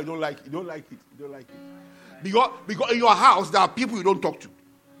 That's why you don't like it. You don't like it. You don't like it. Because in your house, there are people you don't talk to.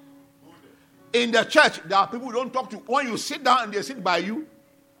 In the church, there are people you don't talk to. When you sit down and they sit by you,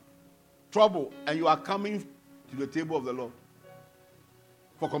 trouble, and you are coming to the table of the Lord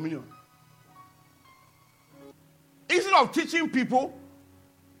for communion. Instead of teaching people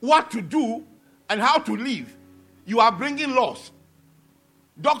what to do and how to live, you are bringing laws,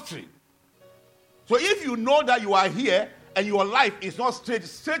 doctrine. So if you know that you are here and your life is not straight,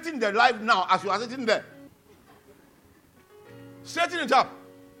 straighten the life now as you are sitting there. Straighten it up.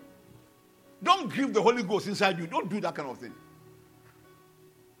 Don't grieve the Holy Ghost inside you. Don't do that kind of thing.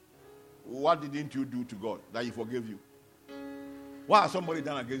 What didn't you do to God that He forgave you? What has somebody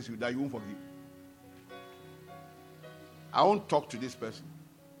done against you that you won't forgive? I won't talk to this person.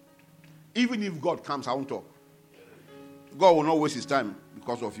 Even if God comes, I won't talk. God will not waste His time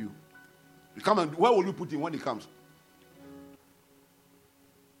because of you. You come and where will you put Him when He comes?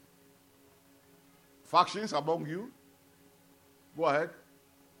 Factions among you? Go ahead.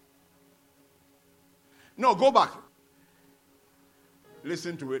 No, go back.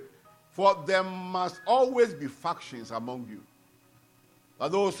 Listen to it. For there must always be factions among you,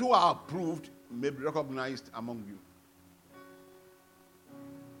 but those who are approved may be recognized among you.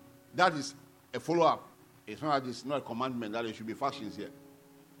 That is a follow-up. It's not a commandment that there should be factions here.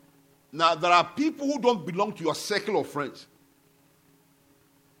 Now, there are people who don't belong to your circle of friends.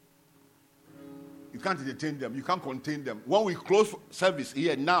 You can't entertain them. You can't contain them. When we close service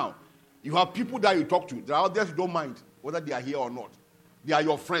here now, you have people that you talk to. There are others who don't mind whether they are here or not. They are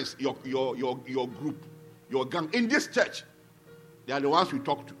your friends, your group, your gang. In this church, they are the ones we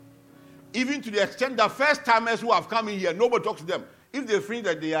talk to. Even to the extent that first-timers who have come in here, nobody talks to them. If they think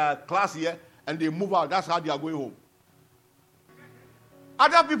that they are class here and they move out, that's how they are going home.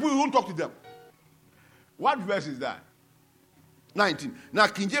 Other people, you won't talk to them. What verse is that? 19. Now,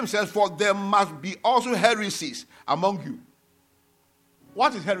 King James says, for there must be also heresies among you.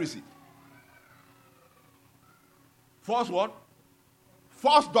 What is heresy? False what?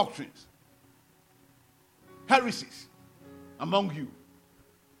 False doctrines. Heresies among you.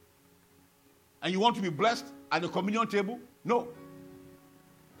 And you want to be blessed at the communion table? No.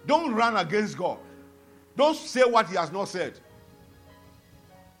 Don't run against God. Don't say what He has not said.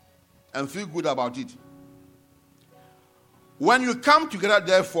 And feel good about it. When you come together,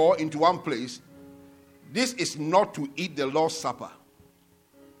 therefore, into one place, this is not to eat the Lord's Supper.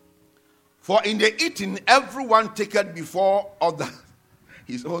 For in the eating, everyone taketh before other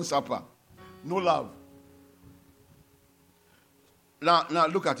his own supper. No love. Now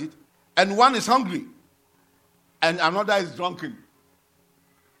look at it. And one is hungry, and another is drunken.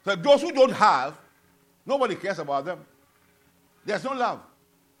 So those who don't have, nobody cares about them. There's no love.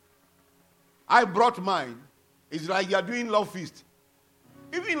 I brought mine. It's like you're doing love feast.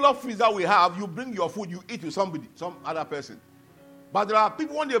 Even love feast that we have, you bring your food, you eat with somebody, some other person. But there are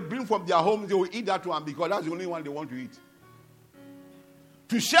people, when they bring from their homes, they will eat that one because that's the only one they want to eat.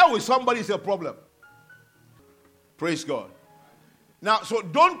 To share with somebody is a problem. Praise God. Now, so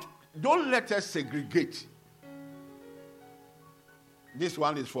don't let us segregate. This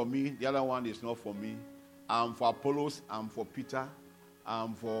one is for me, the other one is not for me. I'm for Apollos, I'm for Peter,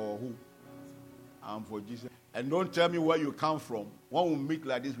 I'm for who? I'm for Jesus. And don't tell me where you come from. When we meet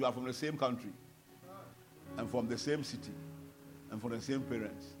like this, we are from the same country. And from the same city. And from the same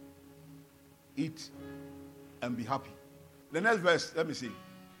parents. Eat and be happy. The next verse, let me see.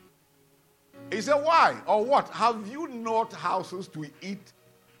 He said, why or what? Have you not houses to eat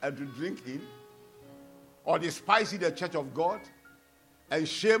and to drink in? Or despise ye the church of God? And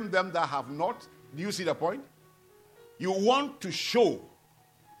shame them that have not? Do you see the point? You want to show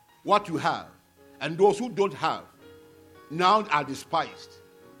what you have. And those who don't have now are despised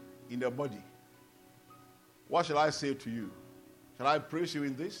in the body. What shall I say to you? Shall I praise you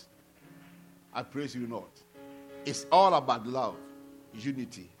in this? I praise you not. It's all about love,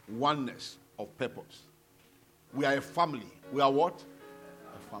 unity, oneness of purpose. We are a family. We are what?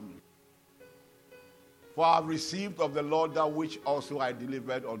 A family. For I have received of the Lord that which also I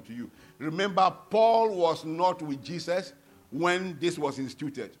delivered unto you. Remember, Paul was not with Jesus when this was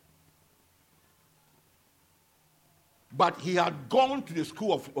instituted. But he had gone to the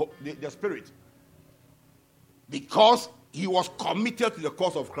school of the Spirit because he was committed to the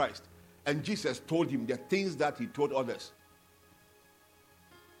cause of Christ. And Jesus told him the things that he told others.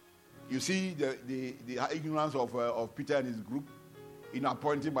 You see the ignorance of Peter and his group in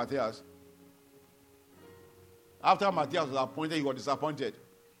appointing Matthias. After Matthias was appointed, he was disappointed.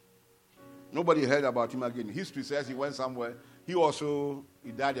 Nobody heard about him again. History says he went somewhere. He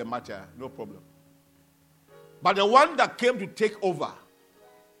died a martyr, no problem. But the one that came to take over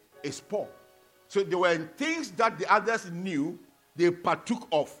is Paul. So there were things that the others knew, they partook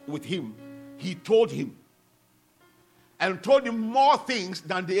of with him. He told him. And told him more things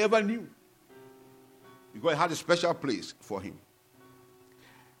than they ever knew. Because he had a special place for him.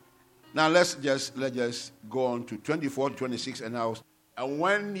 Now let's just go on to 24, 26 and now. And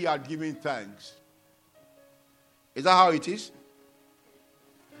when he had given thanks. Is that how it is?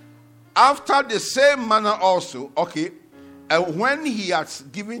 After the same manner also, okay. And when he had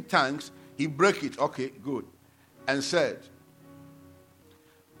given thanks, he broke it. Okay, good. And said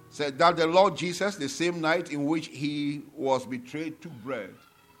that the Lord Jesus, the same night in which he was betrayed, took bread.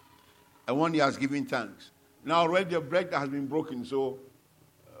 And when he has given thanks. Now already the bread has been broken, so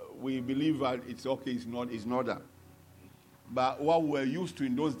we believe that it's okay, it's not that. But what we're used to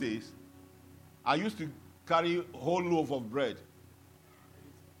in those days, I used to carry a whole loaf of bread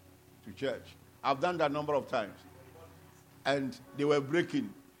to church. I've done that a number of times. And they were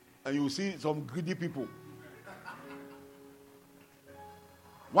breaking. And you see some greedy people.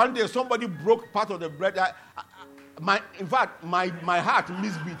 One day somebody broke part of the bread. In fact, my heart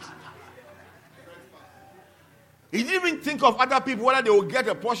misbeat. He didn't even think of other people, whether they will get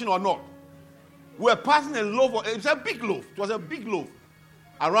a portion or not. We were passing a loaf. It was a big loaf. It was a big loaf.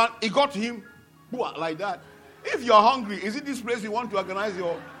 Around, it got to him like that. If you're hungry, is it this place you want to organize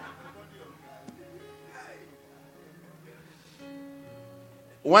your...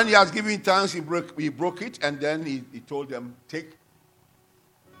 When he has given thanks, he broke it, and then he told them, take,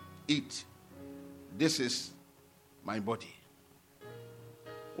 eat. This is my body,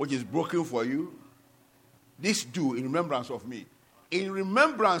 which is broken for you. This do in remembrance of me. In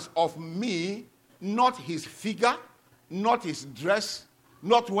remembrance of me, not his figure, not his dress,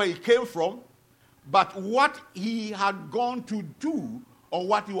 not where he came from, but what he had gone to do or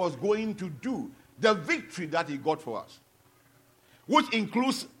what he was going to do. The victory that he got for us. Which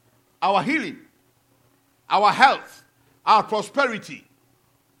includes our healing, our health, our prosperity.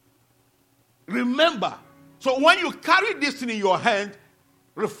 Remember. So when you carry this thing in your hand,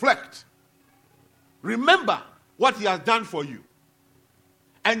 reflect. Remember what he has done for you.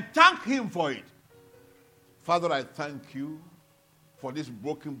 And thank him for it. Father, I thank you for this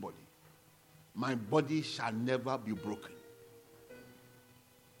broken body. My body shall never be broken.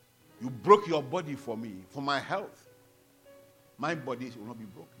 You broke your body for me, for my health. My body will not be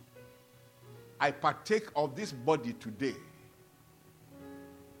broken. I partake of this body today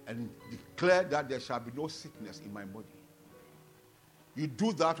and declare that there shall be no sickness in my body. You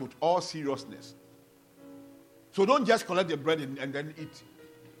do that with all seriousness. So don't just collect the bread and then eat.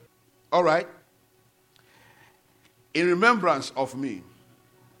 All right? In remembrance of me.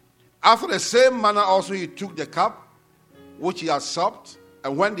 After the same manner also he took the cup which he had supped,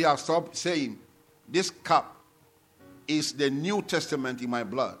 and when they had supped, saying, this cup is the New Testament in my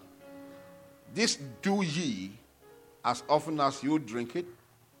blood. This do ye as often as you drink it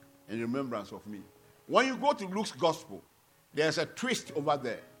in remembrance of me. When you go to Luke's gospel, there's a twist over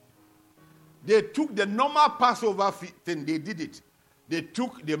there. They took the normal Passover thing, they did it. They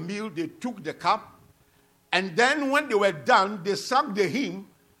took the meal, they took the cup, and then when they were done, they sang the hymn,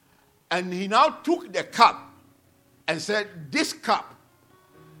 and he now took the cup and said, this cup,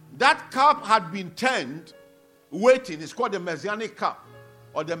 that cup had been turned, waiting. It's called the Messianic cup,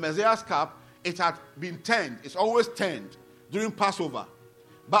 or the Messiah's cup. It had been turned. It's always turned during Passover.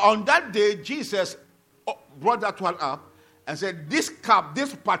 But on that day, Jesus brought that one up and said, this cup,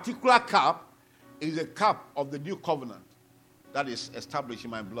 this particular cup, is a cup of the new covenant that is established in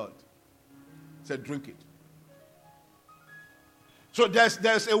my blood. He said, drink it. So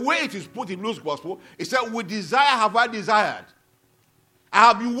there's a way it is put in Luke's gospel. It said, with desire have I desired. I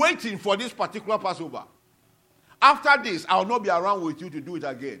have been waiting for this particular Passover. After this, I will not be around with you to do it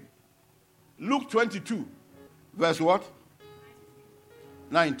again. Luke 22, verse what?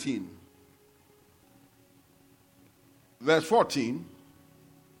 19. Verse 14.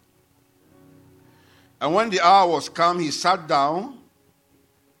 And when the hour was come, he sat down,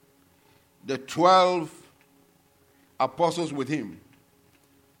 the 12 apostles with him.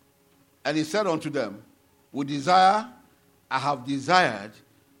 And he said unto them, with desire, I have desired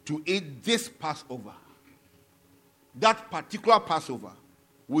to eat this Passover, that particular Passover,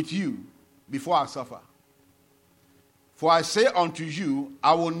 with you before I suffer. For I say unto you,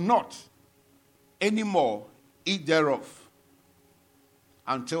 I will not any more eat thereof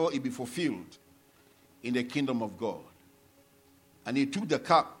until it be fulfilled in the kingdom of God. And he took the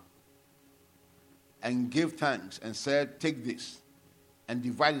cup, and gave thanks and said, take this and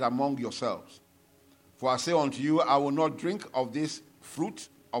divide it among yourselves. For I say unto you, I will not drink of this fruit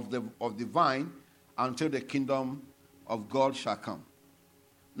of the vine until the kingdom of God shall come.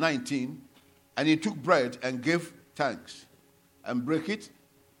 19, and he took bread and gave thanks and brake it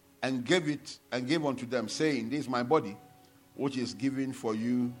and gave unto them, saying, this is my body, which is given for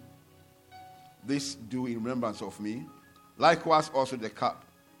you. This do in remembrance of me. Likewise also the cup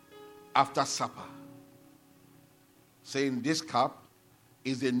after supper, saying, this cup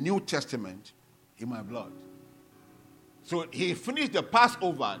is the New Testament in my blood. So he finished the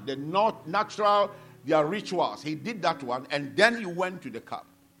Passover, the natural, their rituals. He did that one, and then he went to the cup.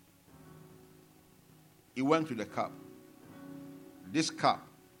 He went to the cup. This cup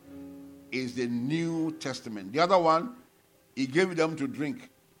is the New Testament. The other one, he gave them to drink.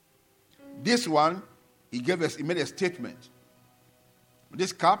 This one, he made a statement.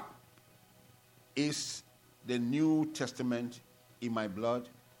 This cup is the New Testament in my blood,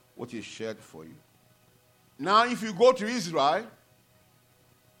 which is shed for you. Now, if you go to Israel,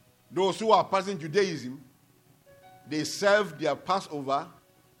 those who are practicing Judaism, they serve their Passover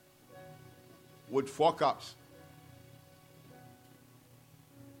with 4 cups.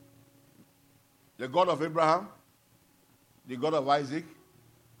 The God of Abraham, the God of Isaac,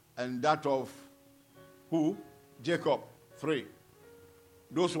 and that of who? Jacob. 3.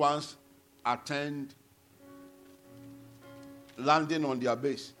 Those ones attend, landing on their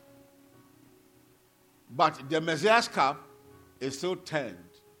base. But the Messiah's cup is still turned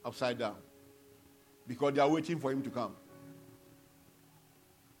upside down because they are waiting for him to come.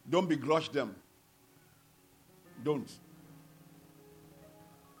 Don't begrudge them. Don't.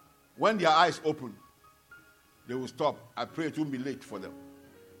 When their eyes open, they will stop. I pray it won't be late for them.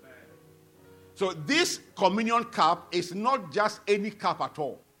 So this communion cup is not just any cup at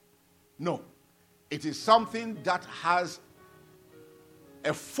all. No. It is something that has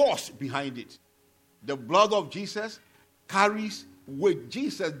a force behind it. The blood of Jesus carries weight.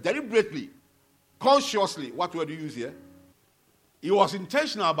 Jesus deliberately, consciously, what word do you use here? He was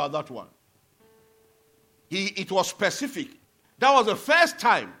intentional about that one. It was specific. That was the first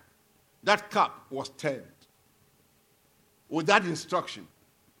time that cup was turned with that instruction.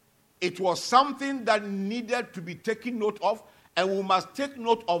 It was something that needed to be taken note of, and we must take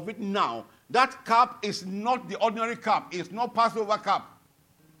note of it now. That cup is not the ordinary cup. It's not Passover cup.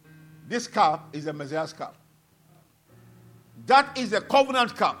 This cup is the Messiah's cup. That is the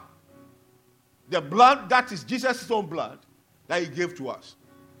covenant cup. The blood, that is Jesus' own blood that he gave to us.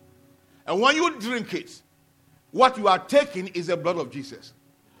 And when you drink it, what you are taking is the blood of Jesus.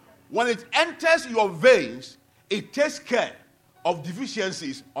 When it enters your veins, it takes care of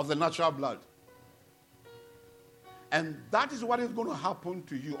deficiencies of the natural blood. And that is what is going to happen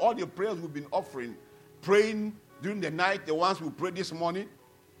to you. All the prayers we've been offering, praying during the night, the ones we prayed this morning,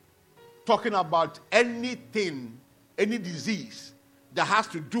 talking about anything, any disease that has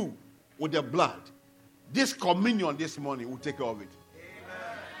to do with the blood. This communion this morning will take care of it.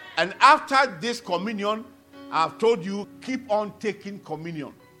 Amen. And after this communion, I've told you, keep on taking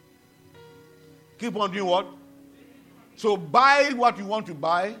communion. Keep on doing what? So buy what you want to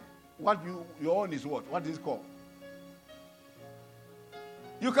buy. Your own is what? What is it called?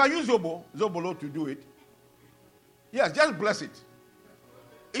 You can use Zobolo to do it. Yes, just bless it.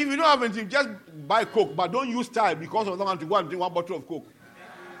 If you don't have anything, just buy Coke, but don't use time because of someone to go and drink 1 bottle of Coke.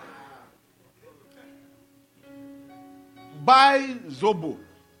 Buy Zobo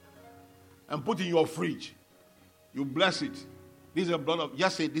and put in your fridge. You bless it. This is the blood of.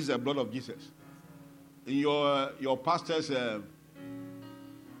 Just say this is the blood of Jesus. In your pastor's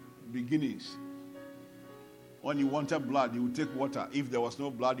beginnings, when you wanted blood, you would take water. If there was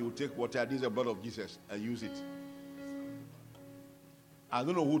no blood, you would take water. This is the blood of Jesus and use it. I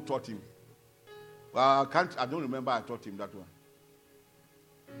don't know who taught him. Well, I don't remember I taught him that one.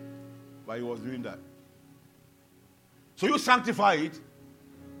 But he was doing that. So you sanctify it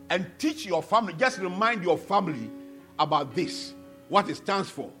and teach your family. Just remind your family about this, what it stands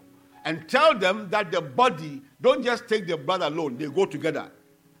for. And tell them that the body, don't just take the blood alone. They go together.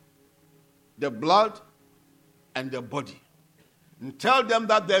 The blood and the body. And tell them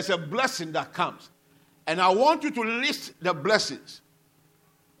that there's a blessing that comes. And I want you to list the blessings.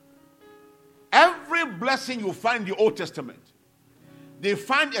 Every blessing you find in the Old Testament, they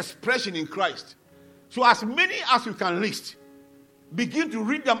find expression in Christ. So as many as you can list, begin to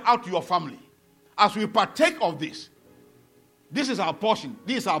read them out to your family. As we partake of this, this is our portion,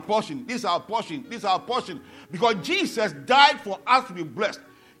 this is our portion, this is our portion, this is our portion. Because Jesus died for us to be blessed.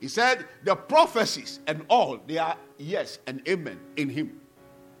 He said the prophecies and all, they are yes and amen in him.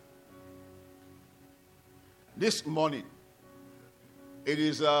 This morning, it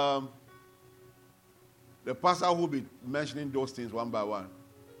is the pastor who will be mentioning those things one by one.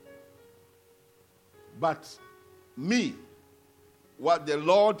 But me, what the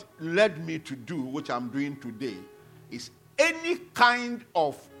Lord led me to do, which I'm doing today, is any kind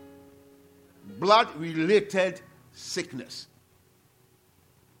of blood-related sickness.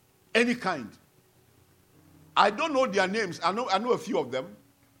 Any kind. I don't know their names. I know a few of them.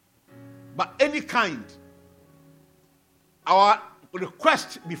 But any kind. Our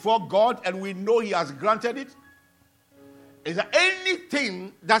request before God, and we know He has granted it, is that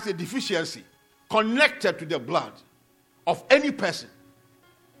anything that's a deficiency connected to the blood of any person.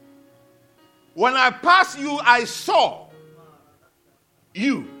 When I passed you, I saw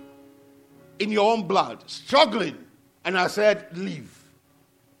you in your own blood struggling, and I said, leave.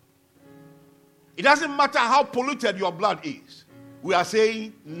 It doesn't matter how polluted your blood is. We are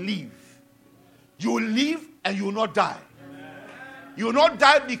saying, leave. You will live and you will not die. You will not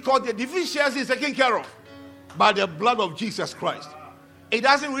die because the deficiency is taken care of by the blood of Jesus Christ. It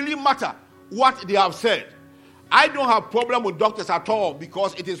doesn't really matter what they have said. I don't have problem with doctors at all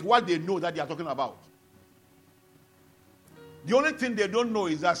because it is what they know that they are talking about. The only thing they don't know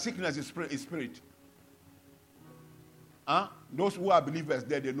is that sickness is spirit. Huh? Those who are believers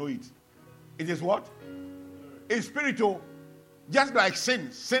there, they know it. It is what? It's spiritual. Just like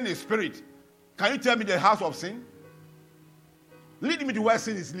sin. Sin is spirit. Can you tell me the house of sin? Lead me to where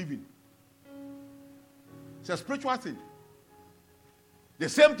sin is living. It's a spiritual thing. The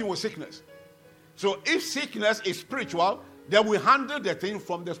same thing with sickness. So if sickness is spiritual, then we handle the thing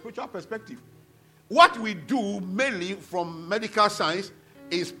from the spiritual perspective. What we do mainly from medical science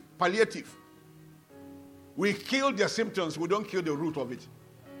is palliative. We kill the symptoms, we don't kill the root of it.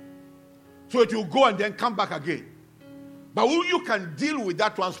 So it will go and then come back again. But you can deal with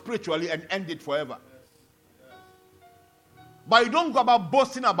that one spiritually and end it forever. But you don't go about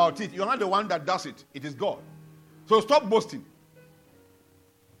boasting about it. You're not the one that does it. It is God. So stop boasting.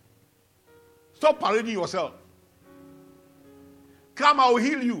 Stop parading yourself. Come, I will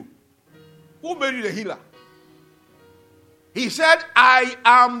heal you. Who made you the healer? He said, I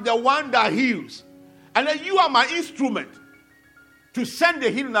am the one that heals. And then you are my instrument to send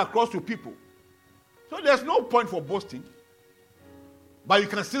the healing across to people. So there's no point for boasting. But you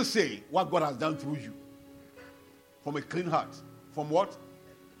can still say what God has done through you. From a clean heart. From what?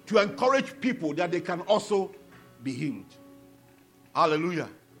 To encourage people that they can also be healed. Hallelujah.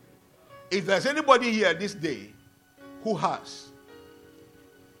 If there's anybody here this day who has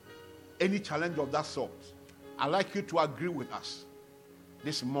any challenge of that sort, I'd like you to agree with us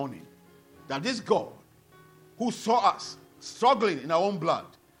this morning that this God who saw us struggling in our own blood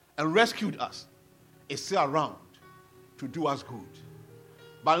and rescued us is still around to do us good.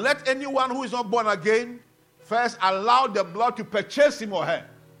 But let anyone who is not born again first allow the blood to purchase him or her,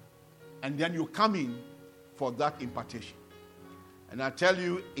 and then you come in for that impartation. And I tell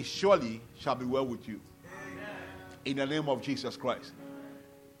you, it surely shall be well with you. Amen. In the name of Jesus Christ.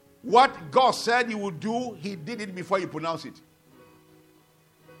 What God said He would do, He did it before He pronounced it.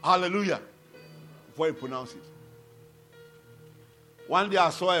 Hallelujah. Before He pronounced it. One day I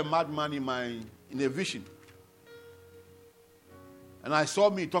saw a madman in a vision. And I saw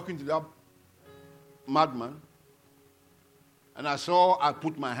me talking to that madman. And I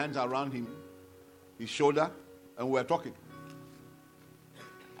put my hands around his shoulder, and we were talking.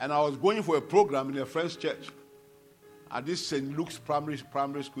 And I was going for a program in a French church at this St. Luke's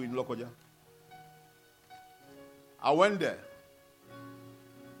primary school in Lokoja. I went there.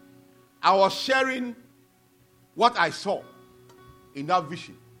 I was sharing what I saw in that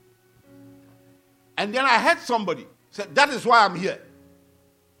vision. And then I heard somebody say, that is why I'm here.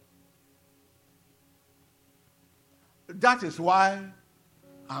 That is why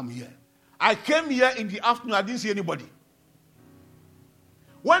I'm here. I came here in the afternoon, I didn't see anybody.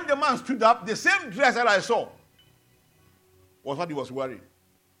 When the man stood up, the same dress that I saw was what he was wearing.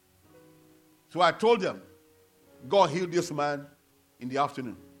 So I told them, God healed this man in the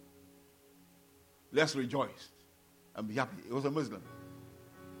afternoon. Let's rejoice and be happy. He was a Muslim.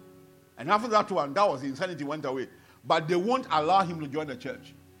 And after that one, that was the insanity went away. But they won't allow him to join the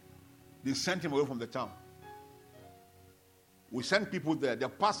church. They sent him away from the town. We sent people there. The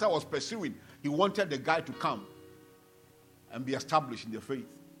pastor was pursuing. He wanted the guy to come and be established in the faith.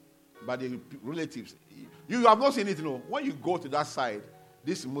 But the relatives, you have not seen it, when you go to that side,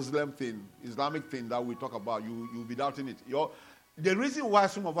 this Muslim thing, Islamic thing that we talk about, you'll be doubting it. The reason why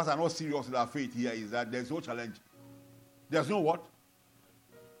some of us are not serious with our faith here is that there's no challenge. There's no what?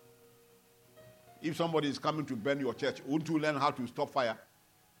 If somebody is coming to burn your church, won't you learn how to stop fire?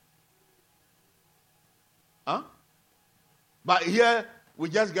 Huh? But here, we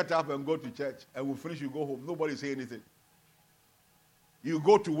just get up and go to church, and we finish, you go home. Nobody say anything. You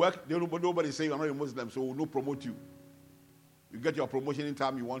go to work, nobody say you're not a Muslim, so we'll not promote you. You get your promotion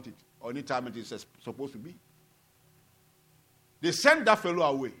anytime you want it, or anytime it is supposed to be. They send that fellow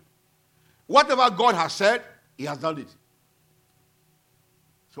away. Whatever God has said, he has done it.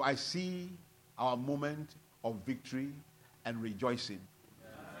 So I see our moment of victory and rejoicing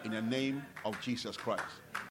in the name of Jesus Christ.